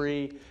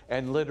poetry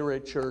and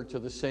literature to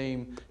the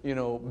same, you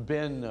know,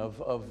 bin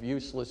of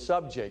useless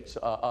subjects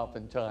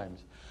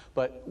oftentimes.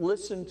 But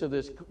listen to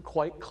this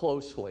quite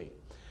closely.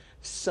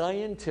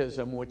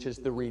 Scientism, which is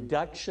the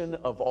reduction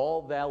of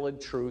all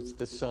valid truths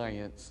to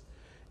science,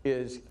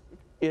 is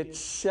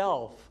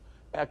itself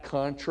a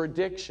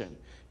contradiction.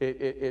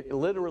 It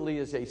literally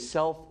is a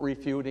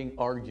self-refuting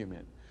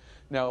argument.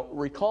 Now,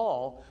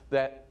 recall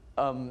that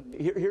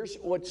here's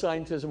what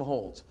scientism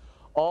holds.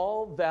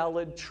 All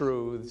valid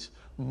truths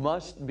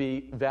must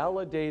be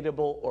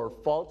validatable or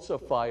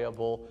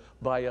falsifiable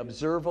by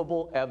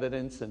observable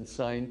evidence and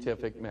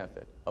scientific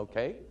method,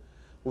 okay?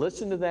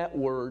 Listen to that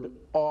word,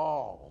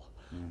 all.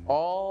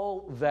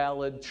 All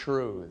valid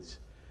truths.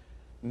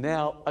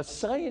 Now, a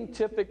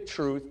scientific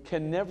truth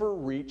can never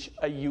reach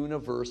a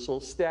universal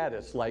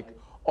status like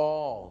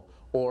all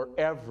or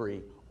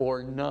every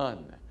or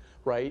none,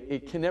 right?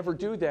 It can never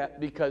do that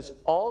because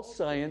all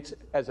science,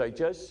 as I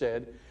just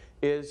said,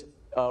 is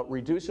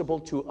reducible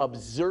to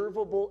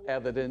observable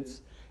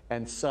evidence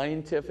and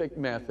scientific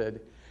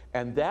method,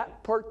 and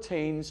that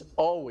pertains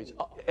always.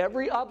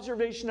 Every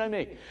observation I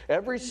make,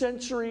 every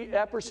sensory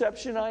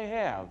apperception I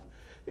have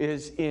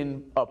is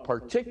in a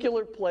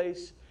particular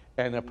place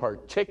and a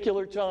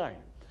particular time.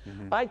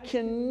 I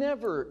can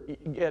never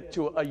get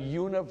to a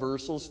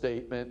universal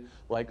statement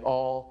like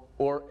all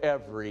or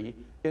every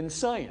in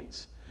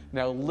science.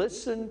 Now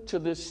listen to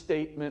this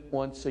statement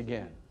once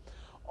again.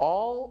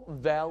 All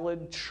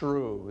valid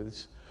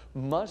truths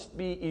must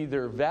be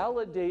either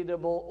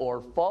validatable or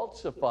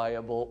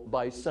falsifiable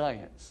by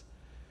science.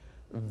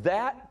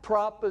 That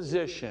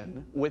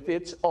proposition, with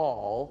its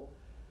all,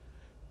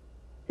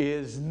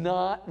 is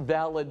not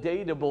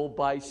validatable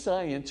by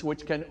science,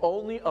 which can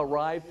only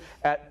arrive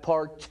at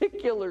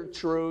particular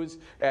truths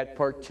at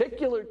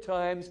particular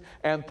times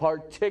and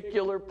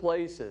particular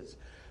places.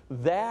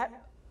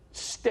 That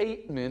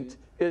statement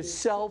is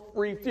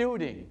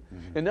self-refuting.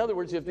 In other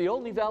words, if the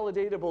only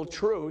validatable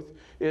truth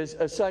is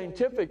a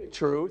scientific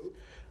truth,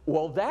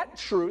 well, that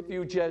truth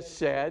you just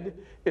said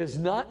is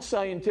not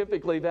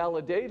scientifically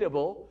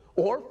validatable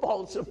or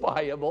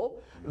falsifiable,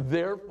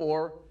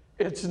 therefore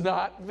it's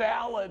not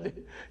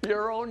valid.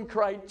 Your own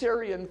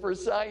criterion for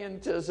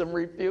scientism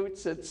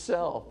refutes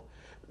itself.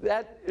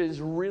 That is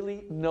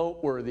really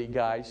noteworthy,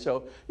 guys.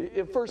 So,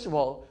 first of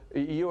all,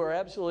 you are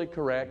absolutely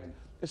correct.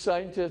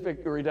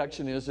 Scientific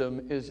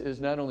reductionism is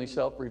not only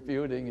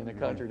self-refuting and a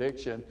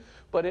contradiction,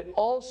 but it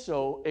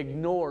also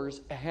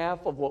ignores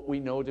half of what we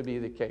know to be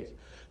the case.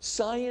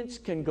 Science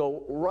can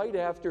go right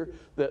after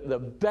the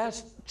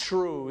best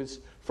truths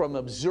from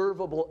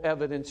observable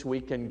evidence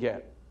we can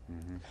get.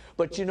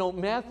 But you know,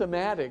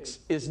 mathematics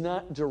is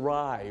not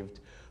derived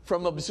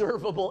from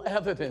observable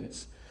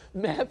evidence.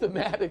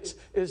 Mathematics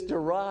is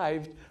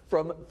derived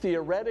from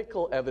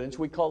theoretical evidence.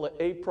 We call it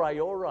a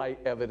priori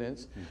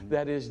evidence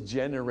that is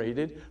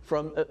generated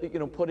from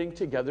putting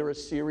together a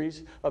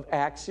series of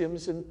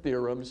axioms and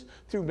theorems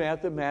through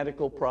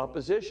mathematical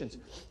propositions.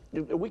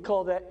 We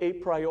call that a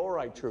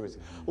priori truth.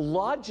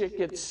 Logic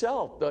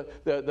itself,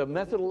 the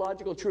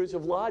methodological truths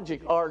of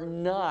logic are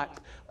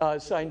not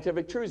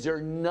scientific truths.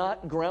 They're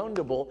not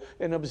groundable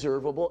in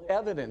observable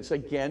evidence.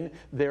 Again,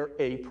 they're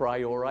a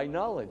priori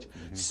knowledge.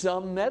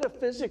 Some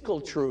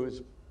metaphysical truths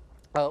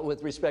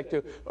with respect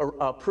to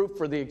proof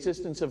for the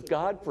existence of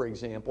God, for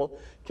example,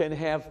 can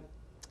have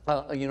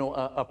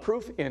a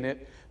proof in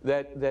it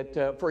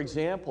that for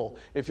example,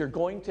 if you're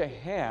going to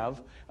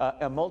have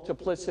a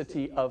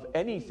multiplicity of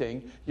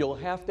anything, you'll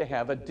have to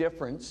have a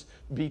difference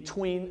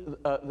between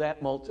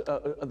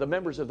the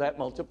members of that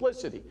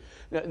multiplicity.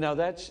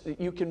 Now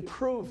you can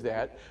prove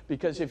that,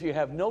 because if you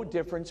have no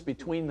difference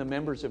between the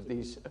members of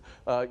these,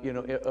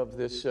 of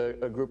this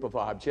group of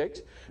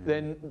objects,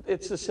 then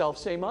it's the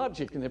self-same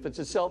object. And if it's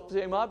a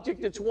self-same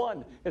object, it's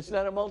one. It's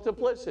not a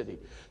multiplicity.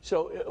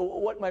 So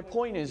what my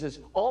point is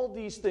all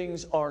these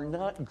things are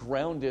not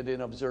grounded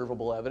in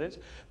observable evidence.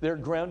 They're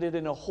grounded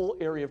in a whole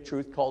area of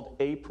truth called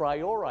a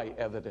priori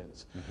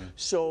evidence.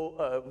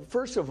 So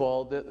first of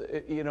all,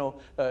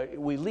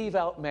 we leave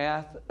out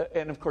math,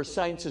 and of course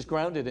science is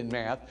grounded in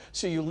math,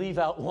 so you leave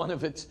out one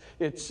of its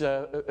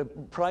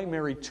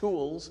primary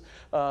tools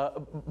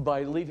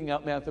by leaving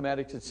out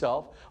mathematics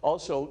itself.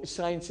 Also,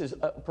 science is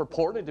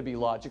purported to be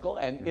logical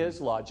and is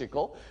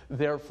logical,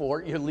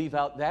 therefore you leave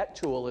out that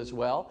tool as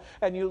well,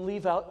 and you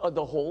leave out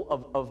the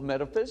whole of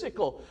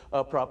metaphysical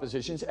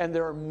propositions, and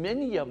there are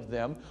many of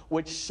them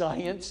which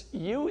science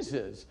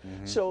uses.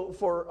 So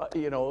for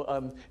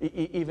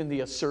even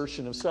the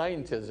assertion of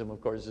scientism, of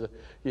course,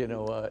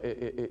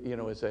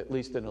 is at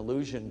least an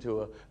allusion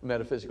to a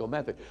metaphysical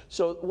method.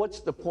 So what's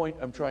the point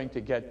I'm trying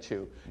to get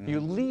to? You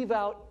leave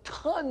out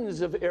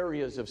tons of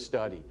areas of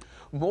study.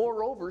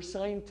 Moreover,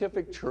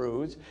 scientific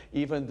truths,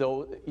 even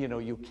though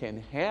you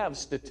can have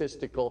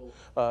statistical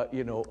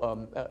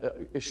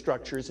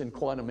structures in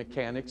quantum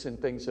mechanics and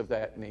things of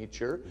that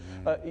nature,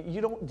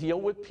 you don't deal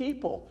with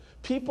people.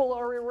 People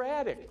are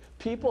erratic.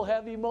 People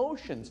have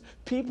emotions.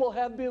 People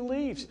have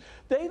beliefs.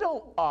 They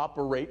don't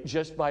operate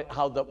just by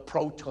how the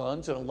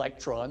protons and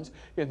electrons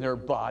in their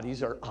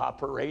bodies are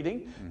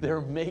operating.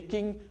 They're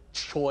making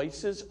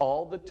choices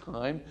all the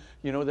time,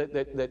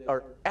 that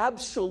are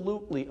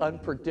absolutely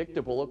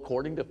unpredictable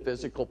according to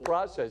physical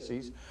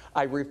processes.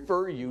 I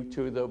refer you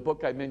to the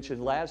book I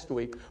mentioned last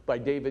week by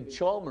David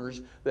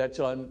Chalmers that's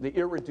on the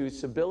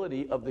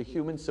irreducibility of the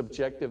human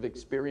subjective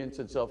experience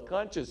and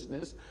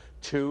self-consciousness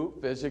to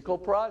physical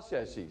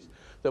processes.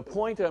 The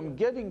point I'm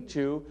getting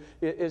to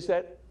is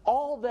that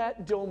all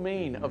that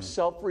domain of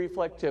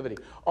self-reflectivity,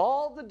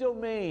 all the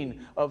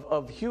domain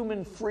of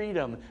human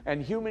freedom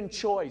and human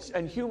choice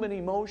and human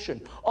emotion,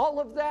 all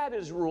of that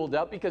is ruled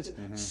out because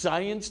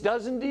science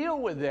doesn't deal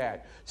with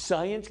that.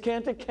 Science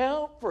can't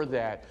account for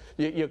that.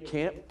 You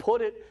can't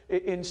put it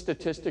in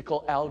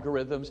statistical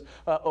algorithms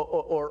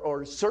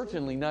or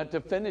certainly not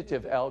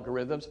definitive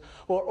algorithms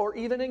or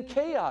even in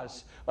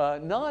chaos,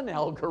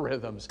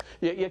 non-algorithms.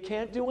 You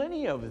can't do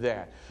any of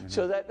that.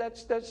 So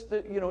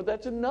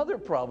that's another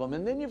problem.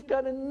 And then you've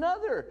got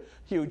another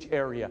huge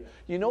area.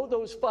 You know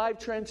those 5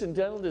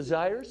 transcendental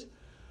desires?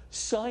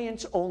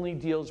 Science only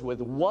deals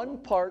with one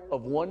part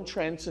of one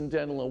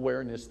transcendental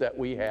awareness that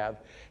we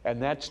have,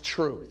 and that's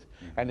truth.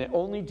 And it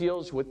only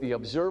deals with the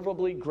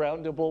observably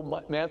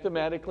groundable,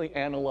 mathematically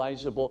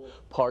analyzable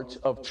parts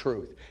of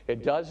truth.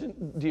 It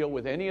doesn't deal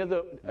with any of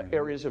the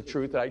areas of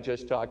truth I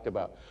just talked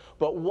about.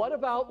 But what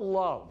about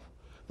love?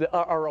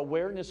 Our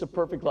awareness of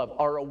perfect love,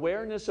 our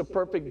awareness of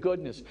perfect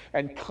goodness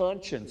and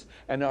conscience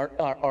and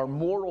our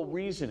moral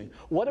reasoning.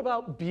 What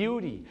about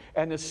beauty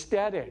and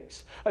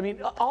aesthetics? I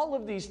mean, all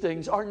of these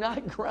things are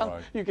not grounded.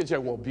 Right. You can say,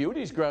 well,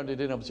 beauty is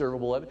grounded in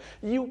observable evidence.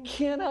 You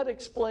cannot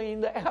explain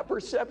the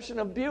apperception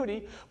of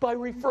beauty by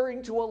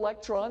referring to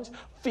electrons,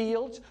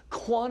 fields,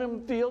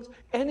 quantum fields,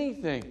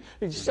 anything.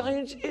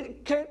 Science,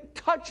 it can't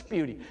touch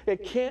beauty.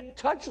 It can't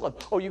touch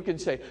love. Oh, you can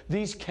say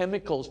these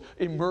chemicals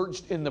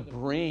emerged in the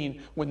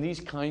brain when these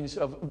kinds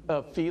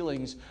of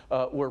feelings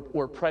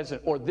were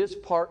present, or this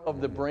part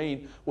of the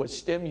brain was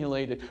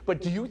stimulated. But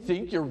do you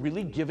think you're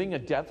really giving a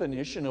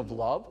definition of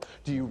love?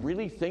 Do you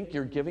really think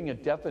you're giving a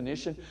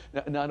definition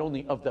not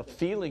only of the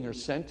feeling or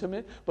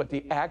sentiment, but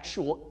the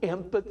actual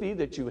empathy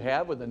that you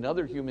have with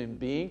another human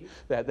being,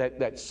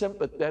 that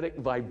sympathetic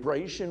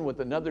vibration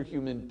with another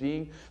human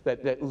being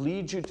that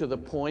leads you to the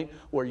point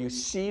where you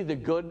see the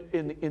good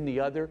in the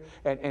other,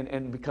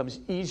 and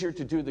becomes easier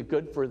to do the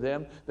good for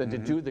them than to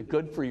do the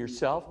good for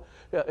yourself?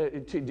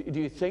 Do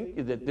you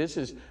think that this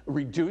is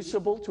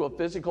reducible to a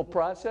physical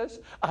process?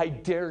 I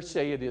dare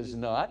say it is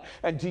not.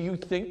 And do you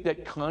think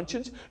that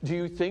conscience, do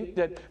you think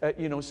that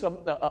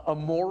a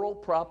moral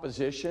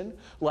proposition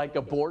like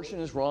abortion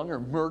is wrong or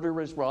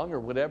murder is wrong or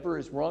whatever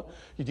is wrong,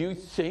 do you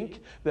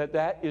think that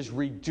that is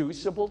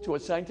reducible to a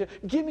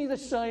scientific? Give me the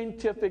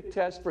scientific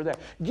test for that.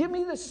 Give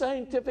me the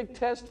scientific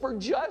test for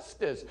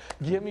justice.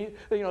 Give me,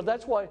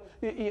 that's why,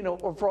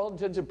 for all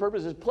intents and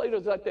purposes, Plato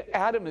thought the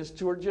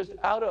atomists were just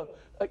out of,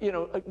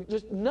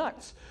 just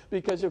nuts.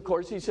 Because, of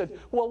course, he said,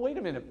 well, wait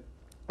a minute.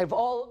 If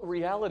all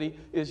reality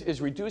is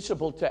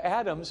reducible to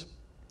atoms,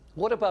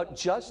 what about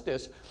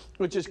justice,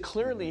 which is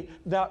clearly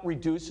not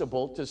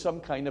reducible to some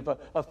kind of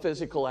a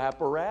physical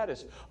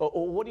apparatus?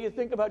 What do you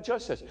think about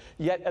justice?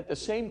 Yet at the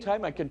same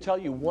time, I can tell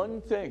you one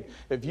thing.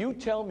 If you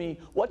tell me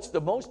what's the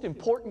most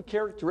important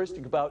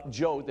characteristic about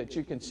Joe that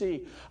you can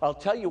see, I'll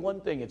tell you one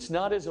thing. It's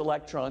not his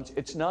electrons.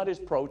 It's not his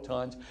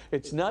protons.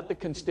 It's not the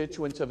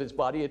constituents of his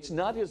body. It's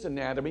not his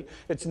anatomy.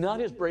 It's not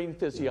his brain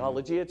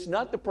physiology. It's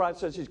not the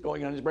processes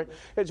going on in his brain.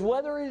 It's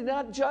whether or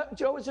not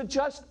Joe is a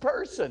just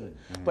person.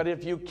 But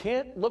if you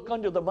can't look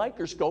under the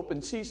microscope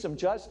and see some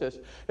justice,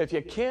 if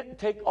you can't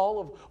take all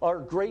of our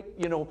great,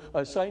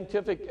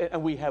 scientific,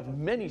 and we have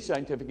many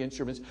scientific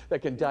instruments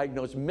that can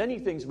diagnose many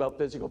things about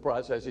physical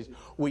processes,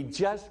 we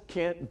just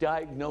can't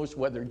diagnose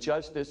whether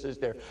justice is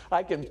there.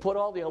 I can put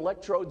all the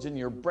electrodes in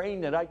your brain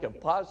that I can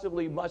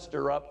possibly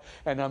muster up,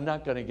 and I'm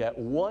not going to get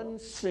one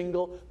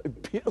single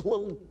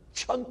little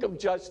chunk of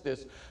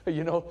justice,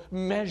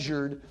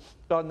 measured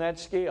on that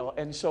scale.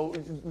 And so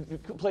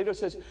Plato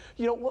says,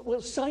 well,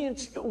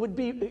 science would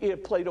be,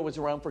 if Plato was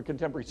around for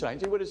contemporary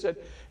science, he would have said,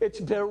 it's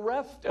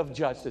bereft of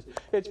justice.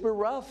 It's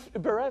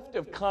bereft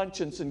of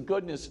conscience and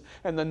goodness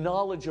and the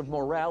knowledge of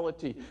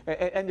morality.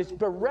 And it's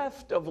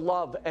bereft of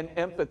love and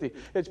empathy.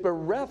 It's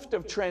bereft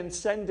of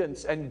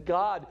transcendence and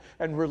God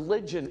and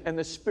religion and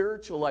the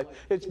spiritual life.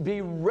 It's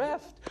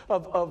bereft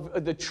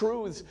of the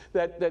truths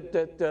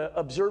that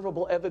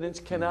observable evidence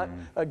cannot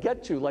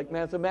get to, like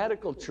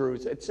mathematical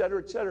truths, et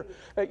cetera, et cetera.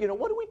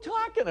 What are we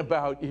talking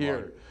about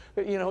here?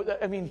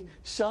 Right.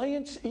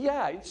 Science,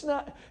 it's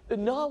not, the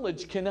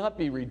knowledge cannot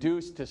be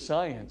reduced to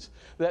science.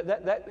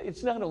 That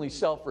it's not only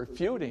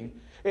self-refuting,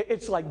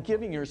 it's like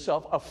giving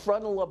yourself a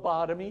frontal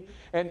lobotomy,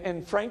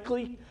 and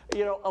frankly, a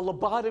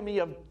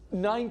lobotomy of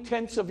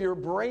 9/10 of your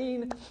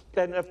brain,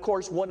 and of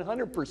course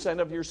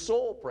 100% of your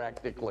soul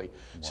practically.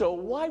 Wow. So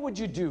why would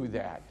you do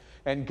that?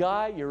 And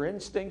Guy, your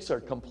instincts are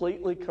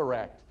completely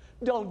correct.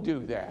 Don't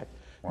do that.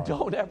 Wow.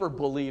 Don't ever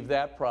believe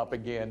that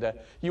propaganda.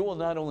 You will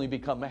not only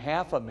become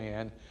half a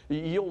man,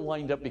 you'll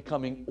wind up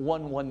becoming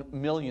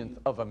 1/1,000,000th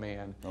of a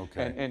man.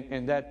 Okay.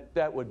 And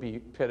that would be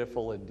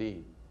pitiful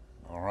indeed.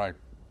 All right.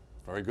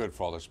 Very good,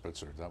 Father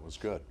Spitzer. That was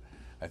good.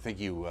 I think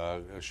you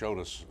showed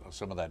us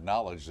some of that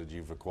knowledge that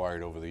you've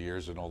acquired over the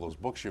years in all those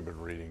books you've been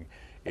reading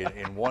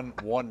in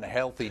one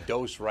healthy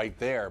dose right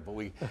there. But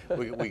we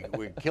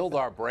killed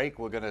our break.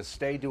 We're going to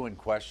stay doing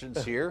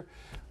questions here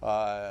in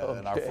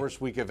our first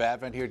week of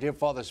Advent here. Dear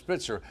Father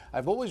Spitzer,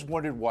 I've always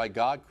wondered why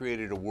God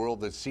created a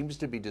world that seems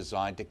to be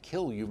designed to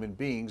kill human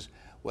beings,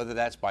 whether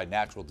that's by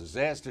natural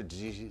disaster,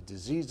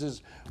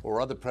 diseases,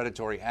 or other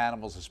predatory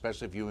animals,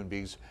 especially if human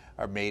beings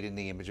are made in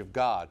the image of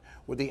God.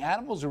 Were the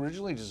animals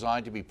originally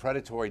designed to be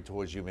predatory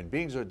towards human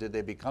beings, or did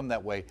they become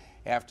that way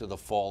after the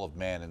fall of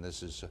man? And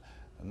this is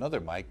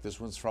another Mike. This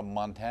one's from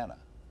Montana.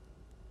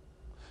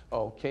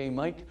 Okay,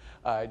 Mike,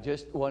 I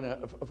just want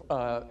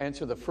to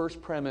answer the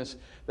first premise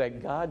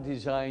that God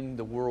designed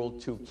the world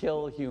to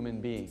kill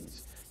human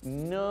beings.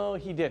 No,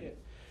 he didn't.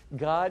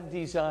 God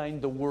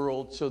designed the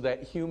world so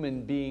that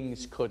human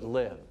beings could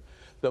live.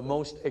 The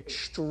most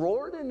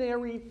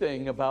extraordinary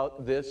thing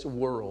about this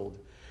world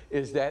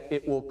is that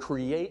it will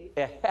create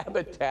a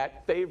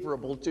habitat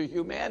favorable to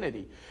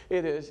humanity.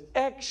 It is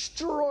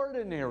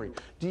extraordinary.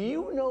 Do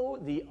you know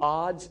the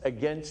odds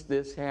against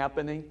this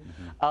happening?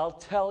 I'll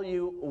tell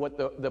you what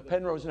the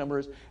Penrose number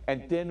is,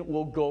 and then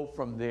we'll go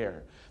from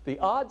there. The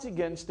odds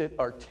against it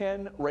are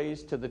 10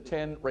 raised to the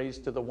 10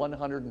 raised to the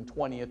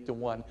 120th to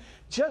 1.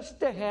 Just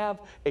to have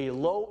a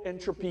low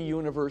entropy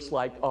universe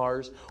like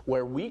ours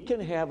where we can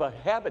have a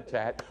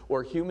habitat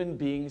where human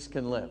beings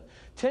can live.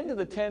 10 to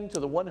the 10 to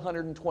the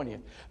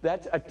 120th.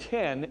 That's a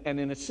 10, and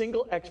in a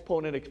single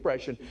exponent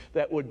expression,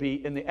 that would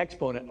be in the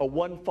exponent, a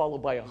 1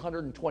 followed by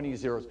 120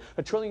 zeros.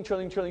 A trillion,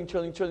 trillion, trillion,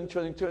 trillion, trillion,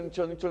 trillion,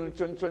 trillion, trillion, trillion,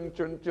 trillion, trillion,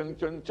 trillion, trillion,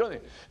 trillion,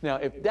 trillion. Now,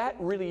 if that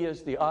really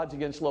is the odds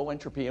against low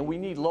entropy, and we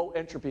need low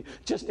entropy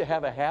just to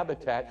have a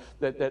habitat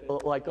that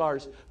like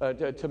ours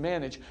to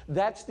manage,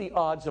 that's the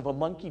odds of a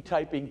monkey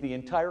typing the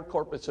entire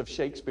corpus of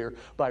Shakespeare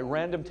by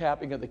random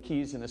tapping of the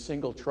keys in a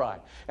single try.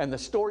 And the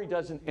story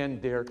doesn't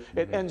end there.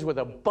 It ends with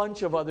a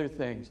bunch of other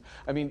things.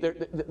 I mean,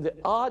 the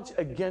odds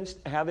against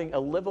having a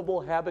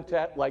livable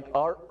habitat like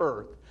our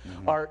Earth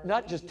are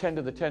not just 10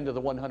 to the 10 to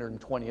the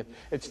 120th.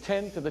 It's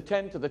 10 to the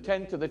 10 to the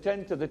 10 to the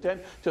 10 to the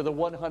 10 to the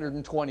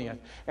 120th.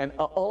 And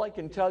all I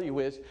can tell you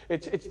is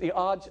it's the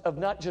odds of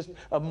not just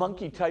a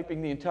monkey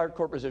typing the entire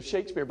corpus of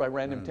Shakespeare by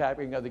random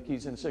tapping of the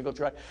keys in a single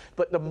try,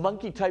 but the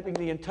monkey typing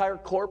the entire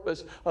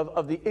corpus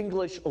of the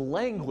English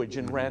language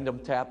in random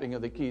tapping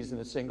of the keys in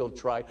a single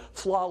try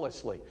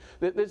flawlessly.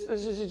 This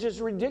is just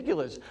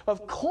ridiculous.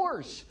 Of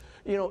course,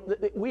 you know,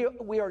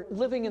 we are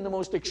living in the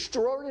most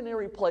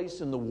extraordinary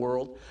place in the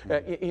world,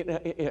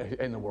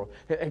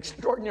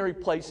 extraordinary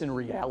place in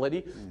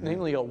reality,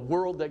 namely a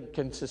world that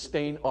can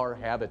sustain our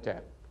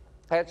habitat.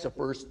 That's the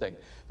first thing.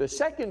 The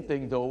second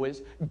thing, though,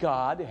 is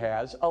God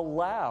has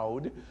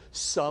allowed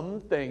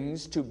some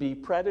things to be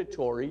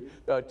predatory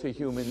to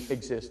human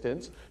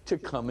existence to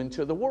come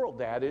into the world.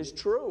 That is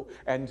true.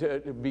 And to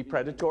be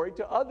predatory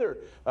to other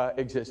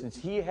existence.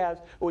 He has,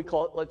 we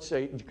call it, let's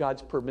say,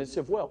 God's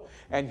permissive will.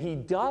 And he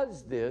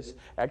does this,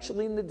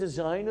 actually, in the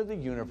design of the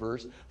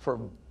universe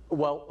for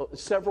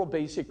several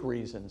basic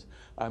reasons.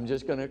 I'm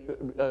just going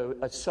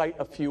to cite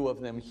a few of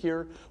them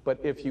here, but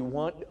if you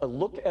want,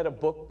 look at a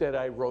book that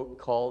I wrote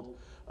called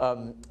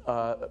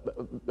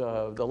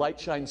The Light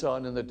Shines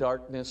On in the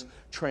Darkness,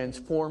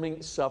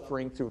 Transforming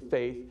Suffering Through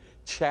Faith,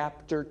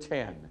 Chapter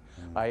 10.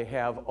 I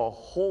have a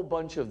whole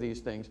bunch of these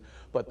things,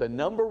 but the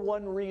number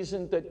one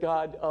reason that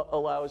God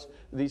allows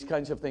these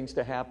kinds of things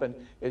to happen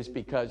is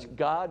because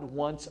God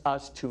wants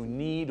us to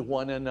need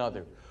one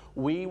another.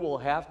 We will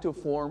have to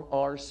form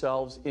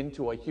ourselves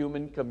into a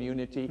human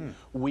community.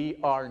 We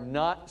are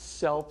not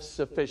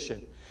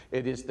self-sufficient.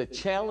 It is the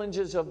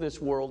challenges of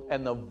this world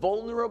and the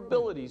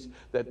vulnerabilities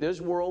that this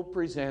world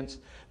presents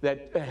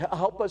that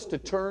help us to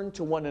turn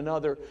to one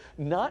another,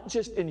 not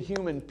just in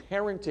human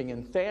parenting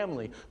and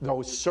family,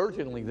 though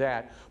certainly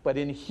that, but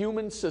in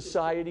human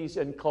societies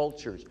and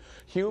cultures.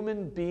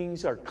 Human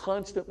beings are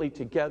constantly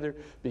together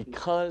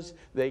because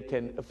they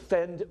can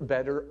fend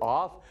better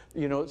off,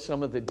 you know,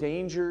 some of the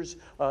dangers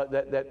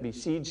that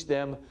besiege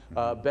them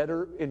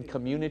better in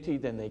community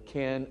than they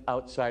can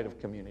outside of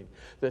community.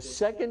 The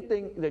second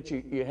thing that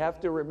you have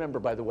to remember,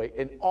 by the way,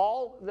 in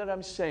all that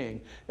I'm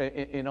saying,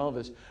 in all of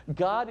this,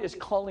 God is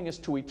calling us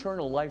to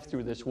eternal life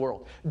through this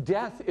world.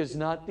 Death is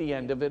not the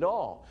end of it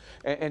all.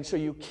 And so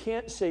you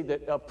can't say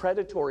that a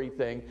predatory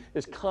thing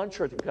is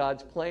contra to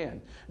God's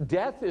plan.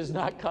 Death is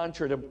not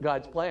contra to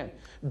God's plan.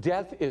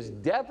 Death is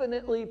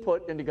definitely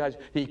put into God's.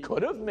 He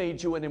could have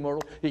made you an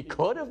immortal. He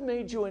could have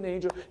made you an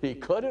angel. He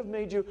could have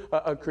made you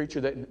a creature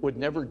that would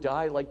never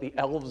die like the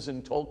elves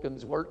in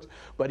Tolkien's works,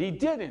 but he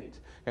didn't.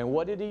 And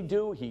what did he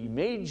do? He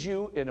made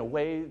you in a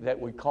way that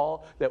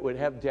would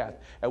have death.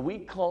 And we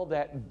call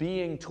that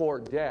being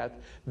toward death.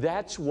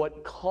 That's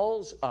what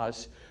calls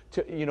us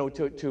to, you know,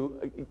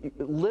 to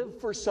live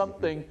for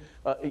something,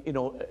 you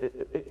know,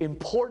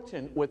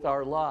 important with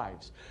our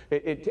lives.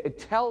 It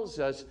tells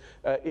us,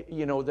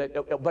 you know,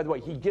 that, by the way,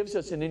 he gives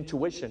us an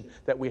intuition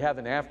that we have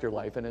an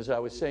afterlife. And as I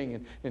was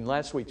saying in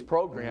last week's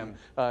program,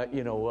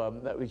 you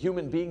know,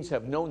 human beings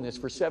have known this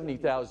for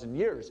 70,000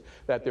 years,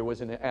 that there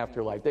was an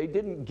afterlife. They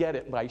didn't get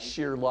it by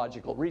sheer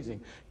logical reasoning.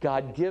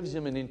 God gives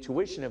them an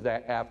intuition of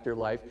that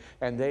afterlife,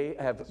 and they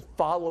have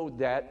followed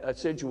that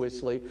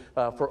assiduously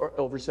for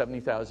over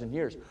 70,000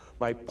 years.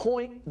 My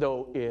point,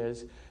 though,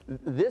 is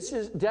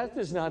death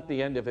is not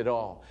the end of it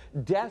all.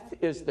 Death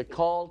is the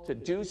call to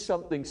do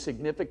something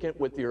significant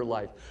with your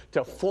life,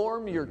 to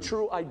form your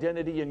true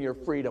identity and your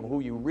freedom,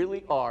 who you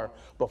really are,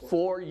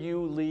 before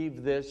you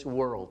leave this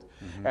world.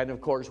 And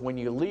of course, when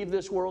you leave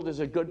this world as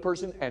a good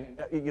person,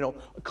 and you know,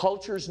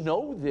 cultures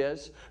know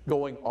this,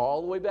 going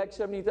all the way back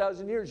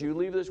 70,000 years, you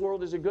leave this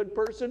world as a good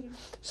person,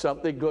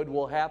 something good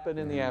will happen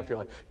in the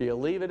afterlife. You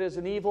leave it as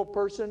an evil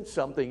person,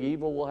 something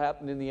evil will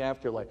happen in the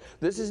afterlife.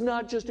 This is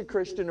not just a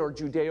Christian or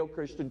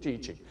Judeo-Christian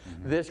teaching.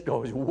 This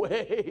goes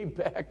way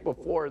back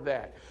before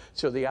that.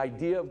 So the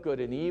idea of good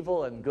and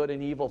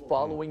evil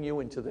following you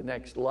into the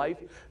next life,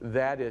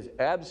 that is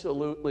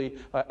absolutely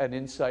an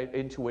insight,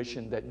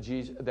 intuition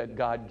that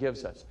God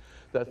gives us.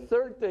 The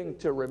third thing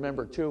to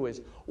remember too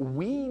is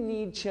we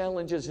need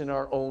challenges in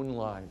our own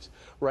lives,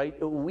 right?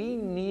 We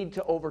need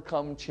to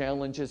overcome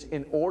challenges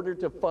in order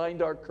to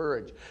find our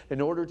courage,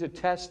 in order to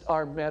test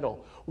our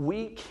mettle.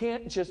 We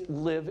can't just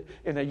live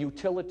in a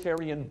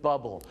utilitarian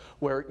bubble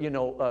where,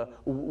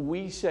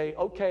 we say,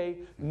 okay,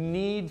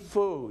 need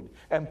food,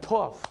 and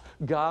poof,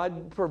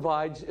 God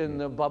provides in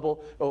the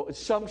bubble a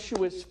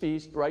sumptuous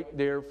feast right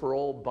there for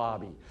old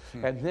Bobby.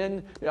 And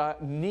then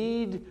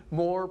need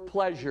more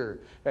pleasure,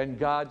 and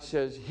God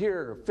says,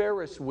 here,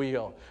 Ferris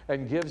wheel,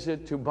 and gives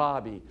it to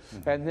Bobby.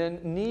 And then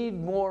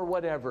need more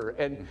whatever,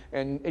 and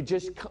it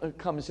just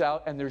comes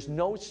out, and there's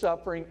no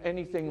suffering,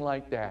 anything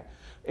like that.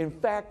 In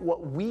fact,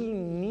 what we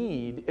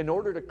need in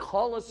order to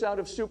call us out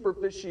of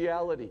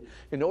superficiality,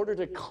 in order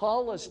to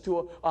call us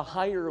to a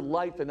higher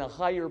life and a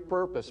higher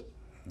purpose,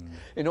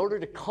 in order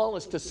to call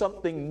us to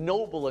something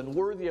noble and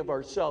worthy of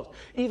ourselves,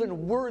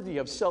 even worthy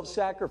of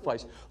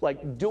self-sacrifice,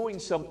 like doing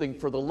something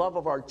for the love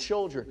of our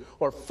children,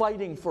 or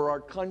fighting for our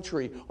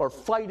country, or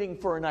fighting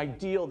for an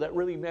ideal that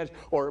really matters,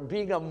 or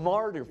being a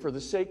martyr for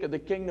the sake of the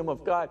kingdom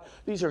of God.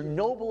 These are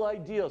noble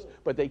ideals,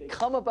 but they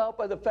come about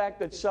by the fact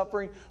that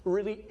suffering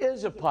really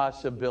is a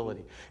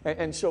possibility.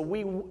 And so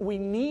we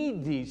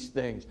need these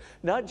things,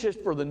 not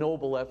just for the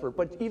noble effort,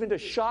 but even to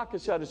shock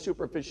us out of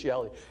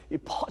superficiality.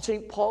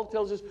 St. Paul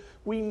tells us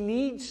we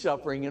need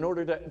suffering in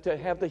order to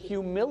have the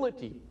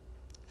humility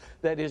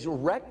that is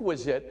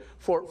requisite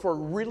for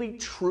really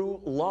true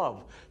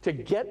love, to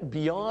get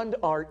beyond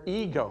our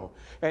ego.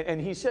 And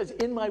he says,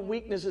 in my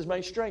weakness is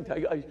my strength.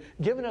 I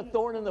given a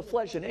thorn in the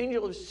flesh, an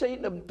angel of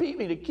Satan to beat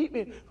me, to keep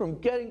me from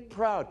getting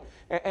proud.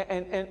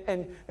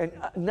 And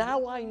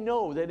now I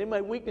know that in my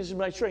weakness is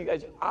my strength.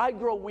 As I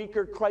grow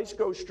weaker, Christ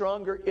grows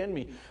stronger in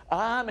me.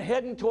 I'm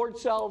heading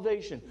towards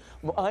salvation.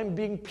 I'm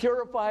being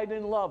purified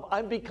in love.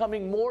 I'm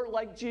becoming more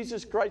like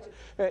Jesus Christ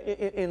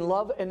in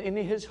love and in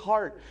his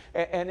heart.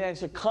 And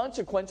as a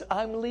consequence,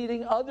 I'm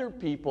leading other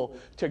people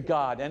to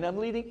God, and I'm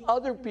leading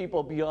other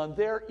people beyond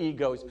their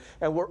egos.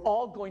 And we're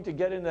all going to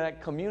get into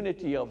that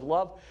community of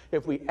love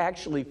if we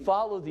actually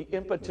follow the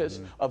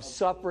impetus of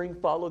suffering,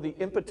 follow the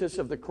impetus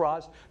of the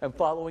cross, and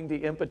following the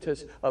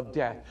impetus of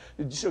death.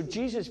 So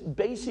Jesus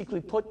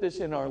basically put this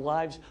in our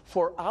lives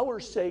for our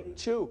sake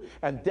too.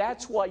 And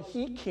that's why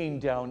he came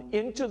down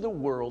into the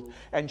world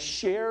and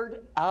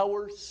shared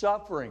our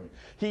suffering.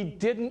 He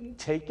didn't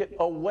take it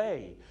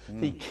away.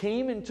 He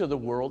came into the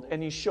world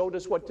and he showed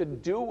us what to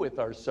do with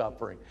our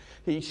suffering.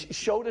 He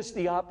showed us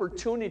the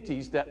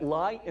opportunities that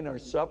lie in our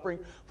suffering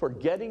for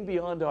getting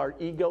beyond our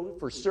ego,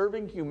 for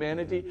serving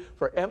humanity,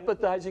 for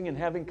empathizing and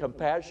having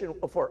compassion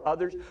for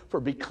others, for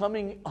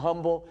becoming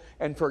humble,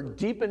 and for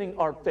deepening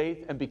our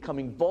faith and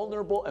becoming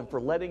vulnerable, and for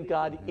letting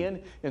God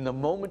in the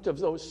moment of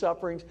those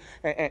sufferings,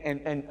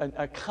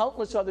 and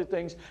countless other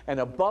things, and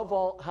above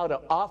all, how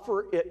to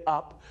offer it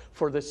up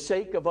for the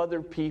sake of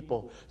other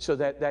people, so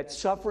that that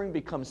suffering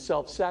becomes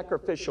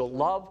self-sacrificial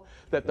love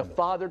that the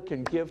Father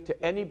can give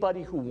to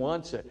anybody who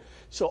wants it.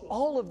 So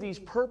all of these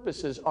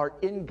purposes are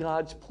in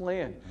God's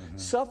plan.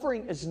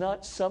 Suffering is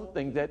not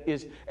something that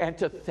is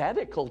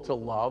antithetical to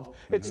love.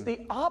 It's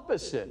the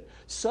opposite.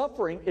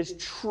 Suffering is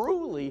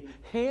truly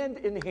hand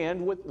in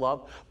hand with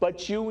love,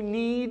 but you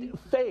need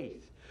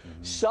faith.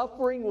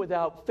 Suffering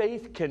without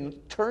faith can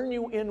turn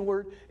you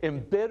inward,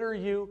 embitter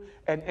you,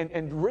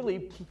 and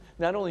really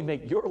not only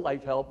make your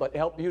life hell, but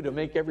help you to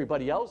make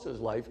everybody else's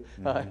life,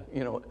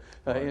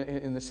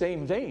 in the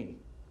same vein.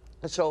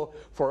 So,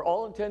 for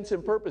all intents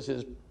and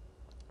purposes,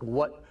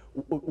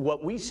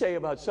 what we say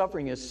about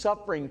suffering is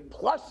suffering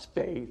plus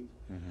faith,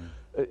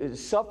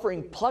 is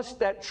suffering plus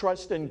that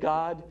trust in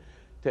God,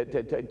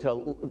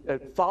 to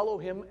follow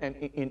him and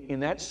in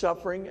that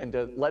suffering and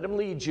to let him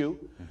lead you.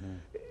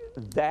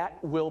 That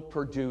will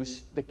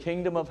produce the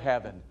kingdom of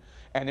heaven,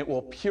 and it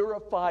will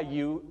purify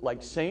you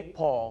like St.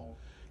 Paul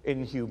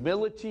in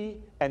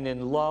humility and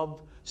in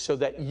love, so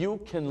that you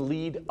can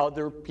lead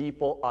other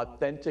people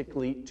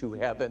authentically to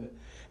heaven.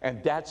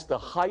 And that's the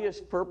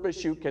highest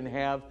purpose you can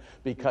have,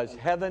 because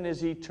heaven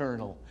is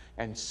eternal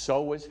and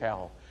so is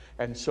hell.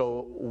 And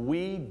so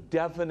we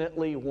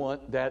definitely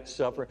want that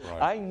suffering.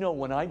 Right. I know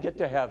when I get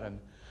to heaven,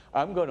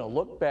 I'm going to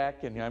look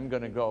back and I'm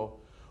going to go,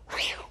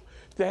 whew,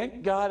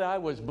 thank God I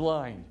was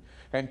blind.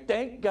 And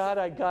thank God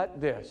I got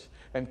this.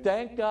 And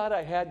thank God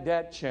I had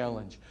that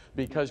challenge.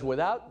 Because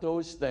without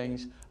those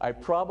things, I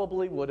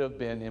probably would have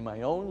been in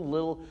my own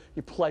little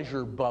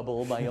pleasure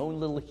bubble, my own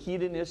little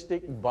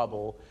hedonistic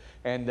bubble.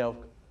 And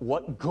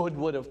what good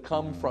would have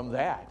come from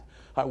that?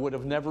 I would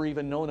have never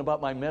even known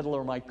about my mettle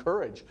or my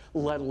courage,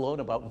 let alone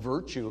about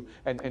virtue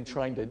and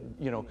trying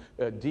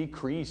to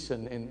decrease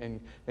and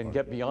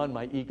get beyond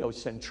my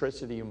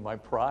egocentricity and my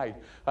pride.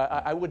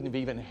 I wouldn't have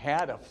even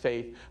had a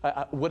faith.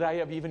 Would I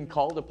have even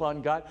called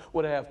upon God?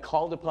 Would I have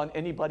called upon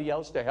anybody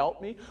else to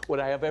help me? Would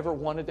I have ever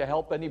wanted to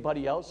help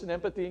anybody else in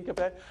empathy and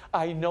compassion?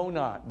 I know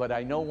not, but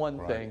I know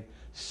one thing.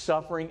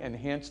 Suffering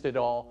enhanced it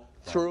all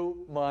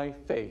through my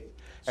faith.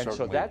 And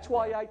so that's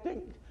why I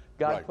think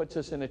God Right. puts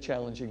us in a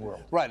challenging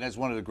world. Right, and that's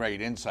one of the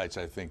great insights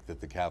I think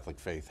that the Catholic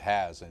faith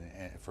has, and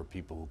for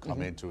people who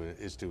come into it,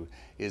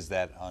 is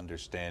that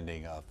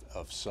understanding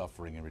of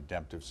suffering and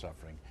redemptive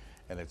suffering,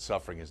 and that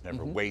suffering is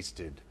never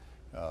wasted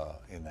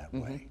in that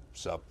way.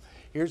 So,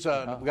 here's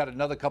we got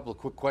another couple of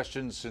quick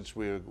questions since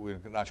we're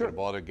not going to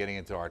bother getting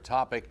into our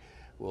topic.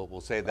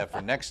 We'll save that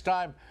for next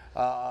time.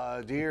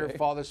 Dear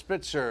Father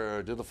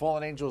Spitzer, do the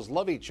fallen angels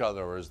love each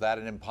other, or is that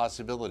an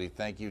impossibility?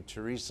 Thank you,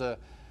 Teresa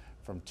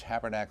from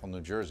Tabernacle, New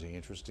Jersey.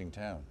 Interesting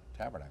town,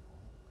 Tabernacle.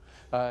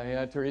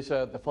 Yeah,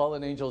 Teresa, the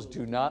fallen angels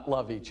do not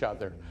love each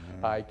other.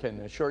 I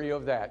can assure you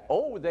of that.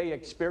 Oh, they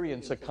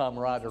experience a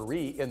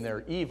camaraderie in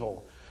their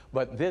evil,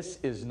 but this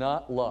is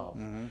not love.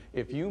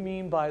 If you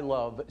mean by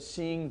love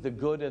seeing the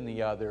good in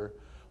the other,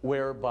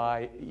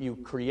 whereby you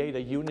create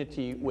a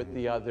unity with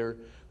the other,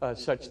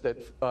 such that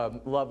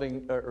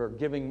loving or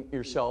giving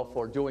yourself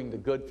or doing the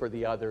good for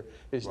the other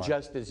is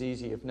just as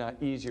easy, if not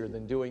easier,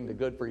 than doing the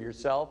good for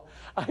yourself,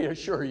 I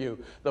assure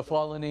you, the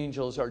fallen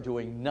angels are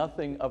doing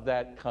nothing of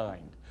that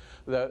kind.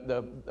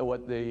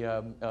 What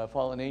the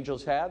fallen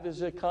angels have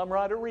is a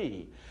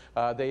camaraderie.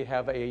 They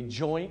have a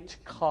joint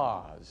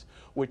cause,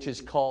 which is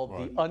called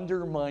the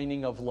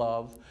undermining of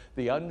love,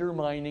 the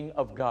undermining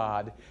of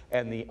God,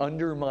 and the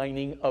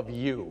undermining of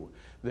you.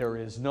 There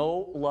is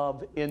no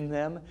love in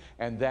them,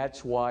 and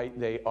that's why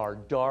they are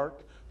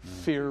dark,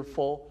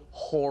 fearful,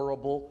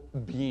 horrible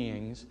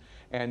beings,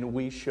 and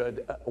we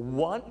should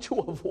want to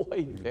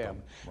avoid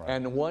them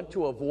and want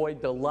to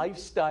avoid the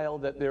lifestyle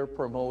that they're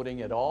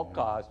promoting at all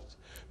costs,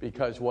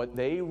 because what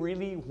they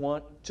really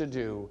want to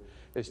do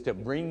is to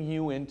bring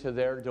you into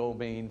their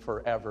domain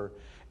forever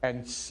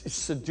and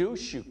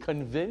seduce you,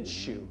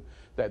 convince you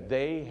that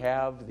they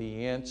have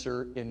the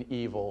answer in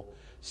evil.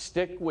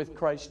 Stick with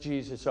Christ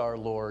Jesus our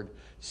Lord.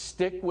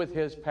 Stick with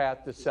his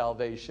path to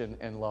salvation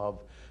and love.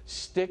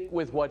 Stick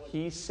with what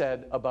he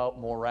said about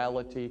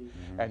morality,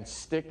 and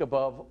stick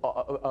above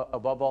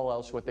all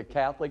else with the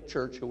Catholic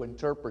Church who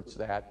interprets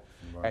that,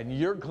 and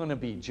you're going to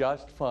be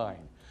just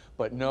fine.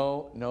 But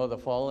no, the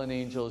fallen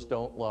angels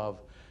don't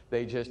love.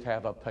 They just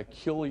have a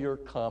peculiar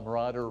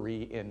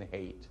camaraderie in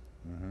hate.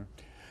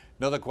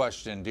 Another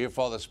question, dear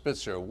Father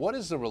Spitzer, what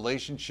is the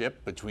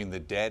relationship between the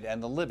dead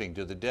and the living?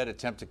 Do the dead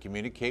attempt to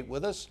communicate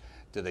with us?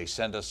 Do they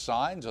send us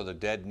signs? Are the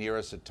dead near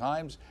us at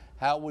times?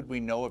 How would we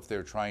know if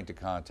they're trying to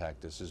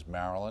contact us? This is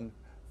Marilyn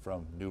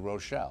from New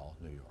Rochelle,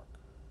 New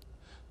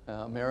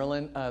York.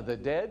 Marilyn, the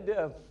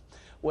dead,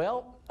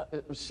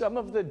 some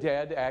of the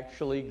dead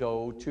actually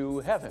go to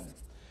heaven.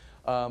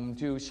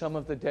 Do some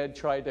of the dead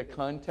try to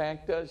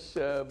contact us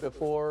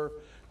before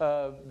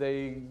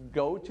they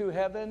go to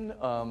heaven?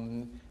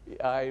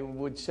 I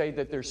would say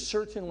that there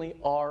certainly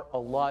are a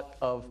lot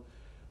of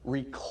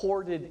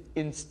recorded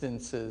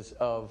instances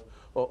of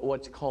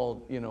what's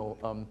called,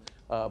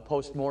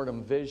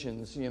 post-mortem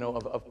visions,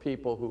 of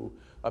people who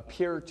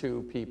appear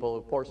to people,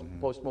 of course,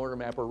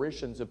 post-mortem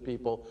apparitions of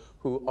people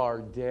who are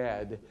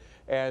dead.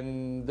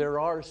 And there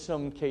are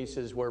some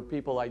cases where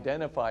people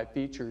identify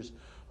features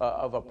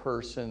of a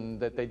person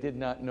that they did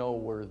not know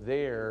were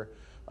there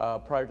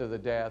prior to the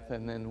death,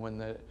 and then when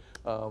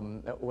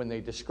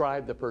they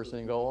describe the person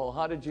and go, "Oh,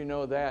 how did you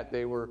know that?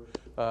 They were,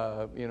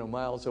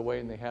 miles away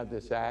and they had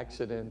this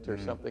accident or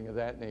something of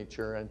that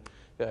nature," and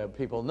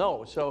people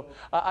know. So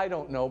I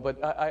don't know,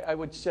 but I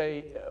would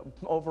say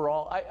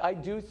overall, I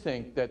do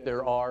think that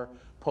there are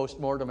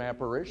post-mortem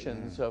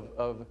apparitions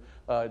of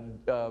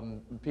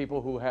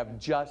people who have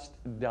just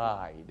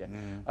died.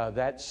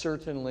 That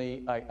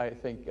certainly, I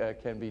think,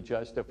 can be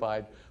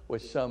justified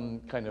with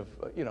some kind of,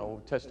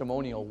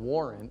 testimonial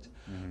warrant.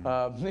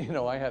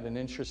 I had an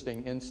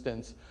interesting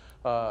instance,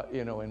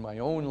 in my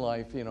own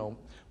life.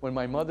 When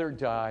my mother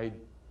died,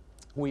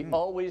 we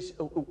always,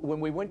 when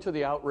we went to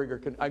the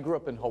Outrigger, I grew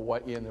up in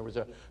Hawaii, and there was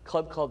a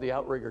club called the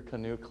Outrigger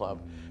Canoe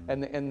Club.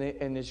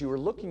 And as you were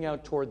looking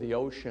out toward the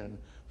ocean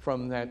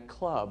from that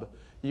club,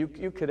 you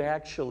could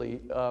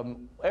actually,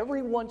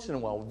 every once in a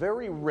while,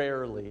 very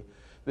rarely,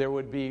 there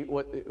would be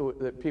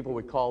what people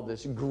would call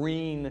this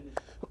green,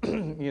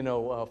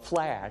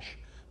 flash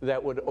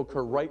that would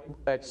occur right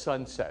at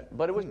sunset.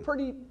 But it was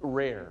pretty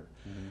rare.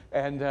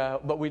 And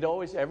but we'd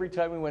always, every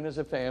time we went as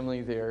a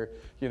family there,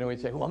 we'd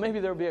say, well, maybe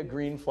there'll be a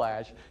green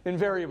flash.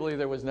 Invariably,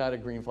 there was not a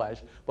green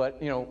flash.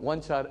 But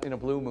once out in a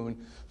blue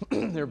moon,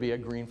 there'd be a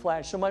green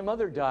flash. So my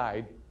mother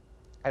died,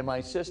 and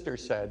my sister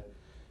said,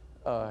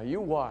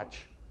 "You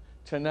watch.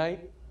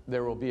 Tonight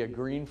there will be a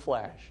green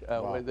flash."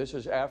 Wow. This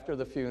is after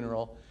the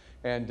funeral,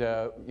 and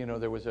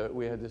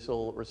we had this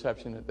little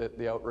reception at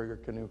the Outrigger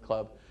Canoe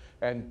Club,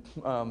 and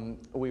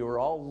we were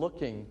all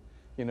looking,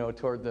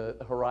 toward the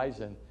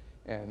horizon,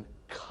 and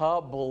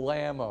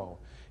kablamo!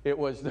 it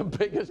was the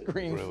biggest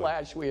green Really?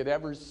 flash we had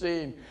ever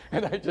seen.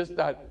 And I just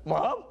thought,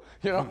 Mom?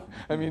 You know,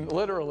 I mean,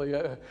 literally,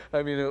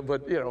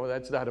 but, you know,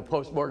 that's not a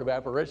postmortem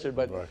apparition,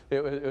 but Right.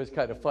 it was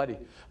kind of funny.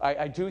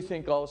 I do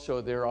think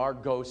also there are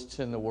ghosts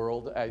in the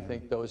world. I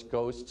think those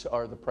ghosts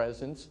are the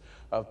presence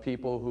of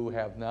people who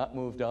have not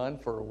moved on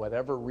for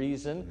whatever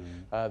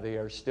reason. They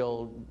are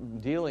still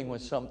dealing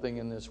with something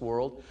in this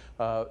world.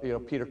 You know,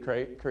 Peter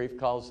Kreeft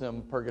calls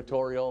them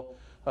purgatorial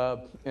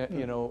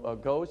you know,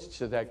 ghosts.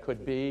 So that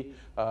could be,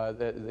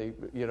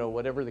 you know,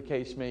 whatever the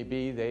case may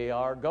be, they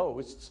are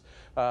ghosts,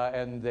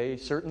 and they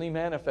certainly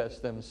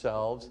manifest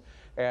themselves.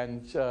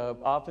 And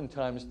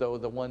oftentimes, though,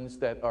 the ones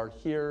that are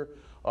here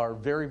are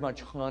very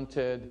much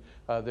haunted.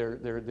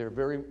 They're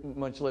very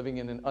much living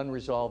in an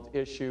unresolved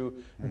issue,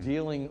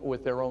 dealing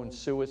with their own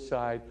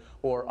suicide,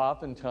 or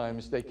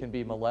oftentimes they can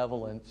be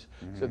malevolent.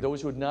 So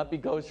those would not be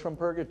ghosts from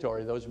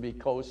purgatory. Those would be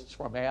ghosts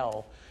from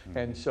hell.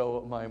 And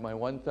so my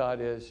one thought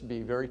is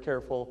be very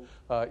careful,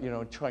 you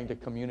know, trying to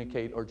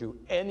communicate or do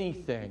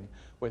anything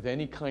with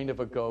any kind of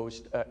a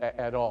ghost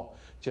at all.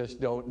 Just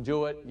don't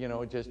do it. You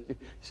know, just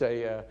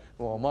say,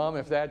 well, Mom,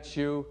 if that's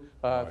you,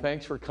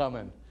 thanks for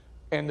coming.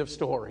 End of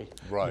story.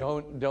 Right.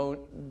 Don't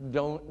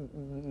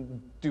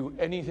do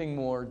anything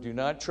more. Do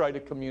not try to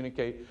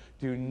communicate.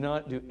 Do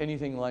not do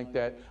anything like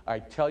that. I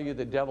tell you,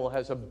 the devil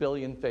has a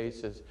billion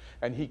faces,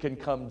 and he can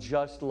come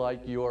just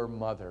like your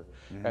mother.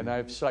 And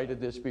I've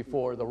cited this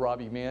before, the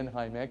Robbie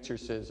Mannheim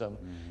exorcism.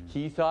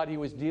 He thought he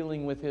was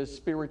dealing with his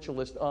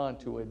spiritualist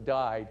aunt who had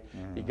died.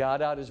 He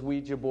got out his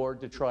Ouija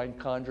board to try and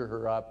conjure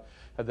her up.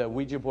 The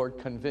Ouija board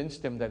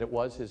convinced him that it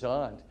was his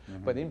aunt.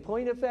 But in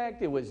point of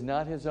fact, it was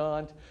not his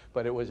aunt,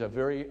 but it was a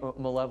very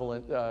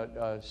malevolent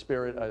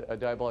spirit, a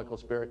diabolical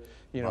spirit,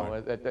 you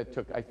know, that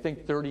took, I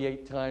think,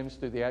 38 times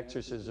through the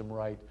exorcism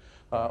rite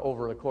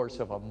over the course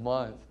of a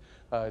month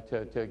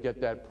to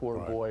get that poor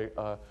boy,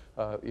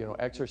 you know,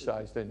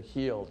 exorcised and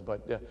healed.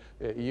 But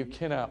you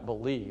cannot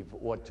believe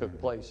what took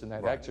place in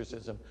that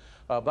exorcism.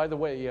 By the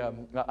way,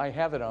 I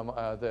have it on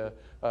the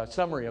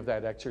summary of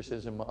that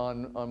exorcism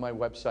on my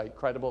website,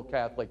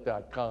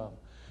 crediblecatholic.com.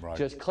 Right.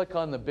 Just click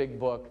on the big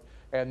book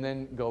and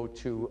then go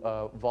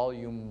to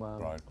volume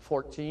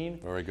 14.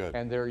 Very good.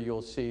 And there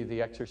you'll see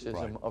the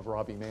exorcism of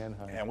Robbie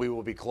Mannheim. And we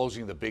will be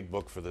closing the big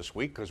book for this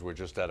week because we're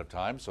just out of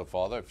time. So,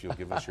 Father, if you'll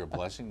give us your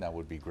blessing, that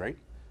would be great.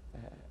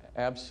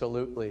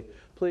 Absolutely.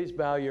 Please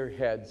bow your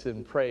heads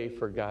and pray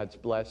for God's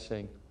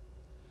blessing.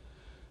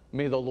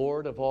 May the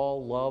Lord of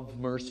all love,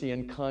 mercy,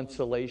 and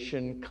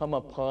consolation come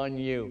upon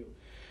you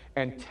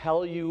and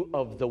tell you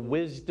of the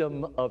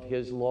wisdom of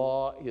His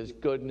law, His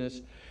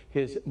goodness,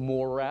 His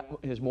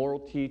moral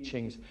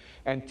teachings,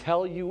 and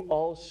tell you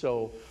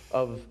also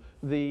of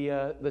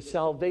the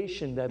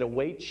salvation that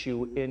awaits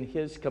you in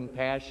His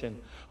compassion,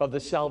 of the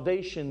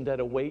salvation that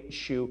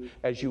awaits you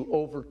as you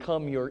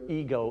overcome your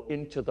ego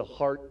into the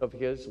heart of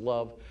His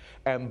love,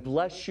 and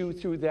bless you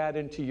through that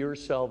into your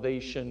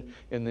salvation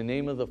in the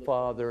name of the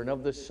Father and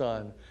of the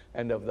Son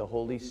and of the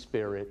Holy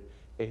Spirit.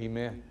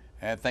 Amen.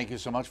 And thank you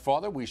so much,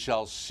 Father. We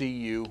shall see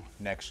you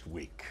next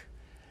week.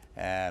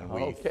 And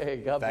we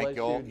thank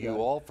you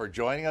all for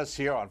joining us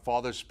here on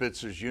Father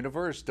Spitzer's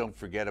Universe. Don't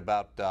forget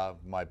about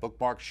my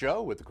bookmark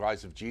show with the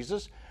Cries of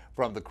Jesus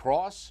from the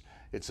Cross.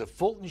 It's a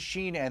Fulton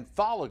Sheen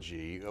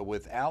anthology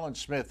with Alan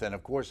Smith. And,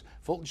 of course,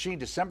 Fulton Sheen,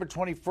 December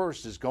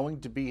 21st is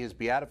going to be his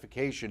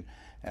beatification.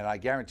 And I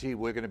guarantee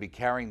we're going to be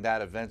carrying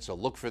that event, so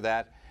look for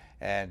that.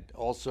 And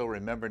also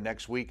remember,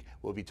 next week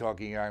we'll be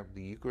talking about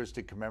the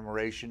Eucharistic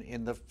commemoration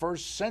in the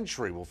first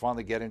century. We'll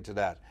finally get into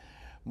that.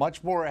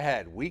 Much more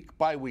ahead, week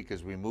by week,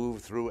 as we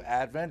move through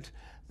Advent.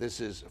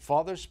 This is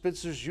Father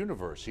Spitzer's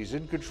Universe. He's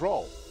in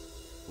control.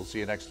 We'll see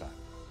you next time.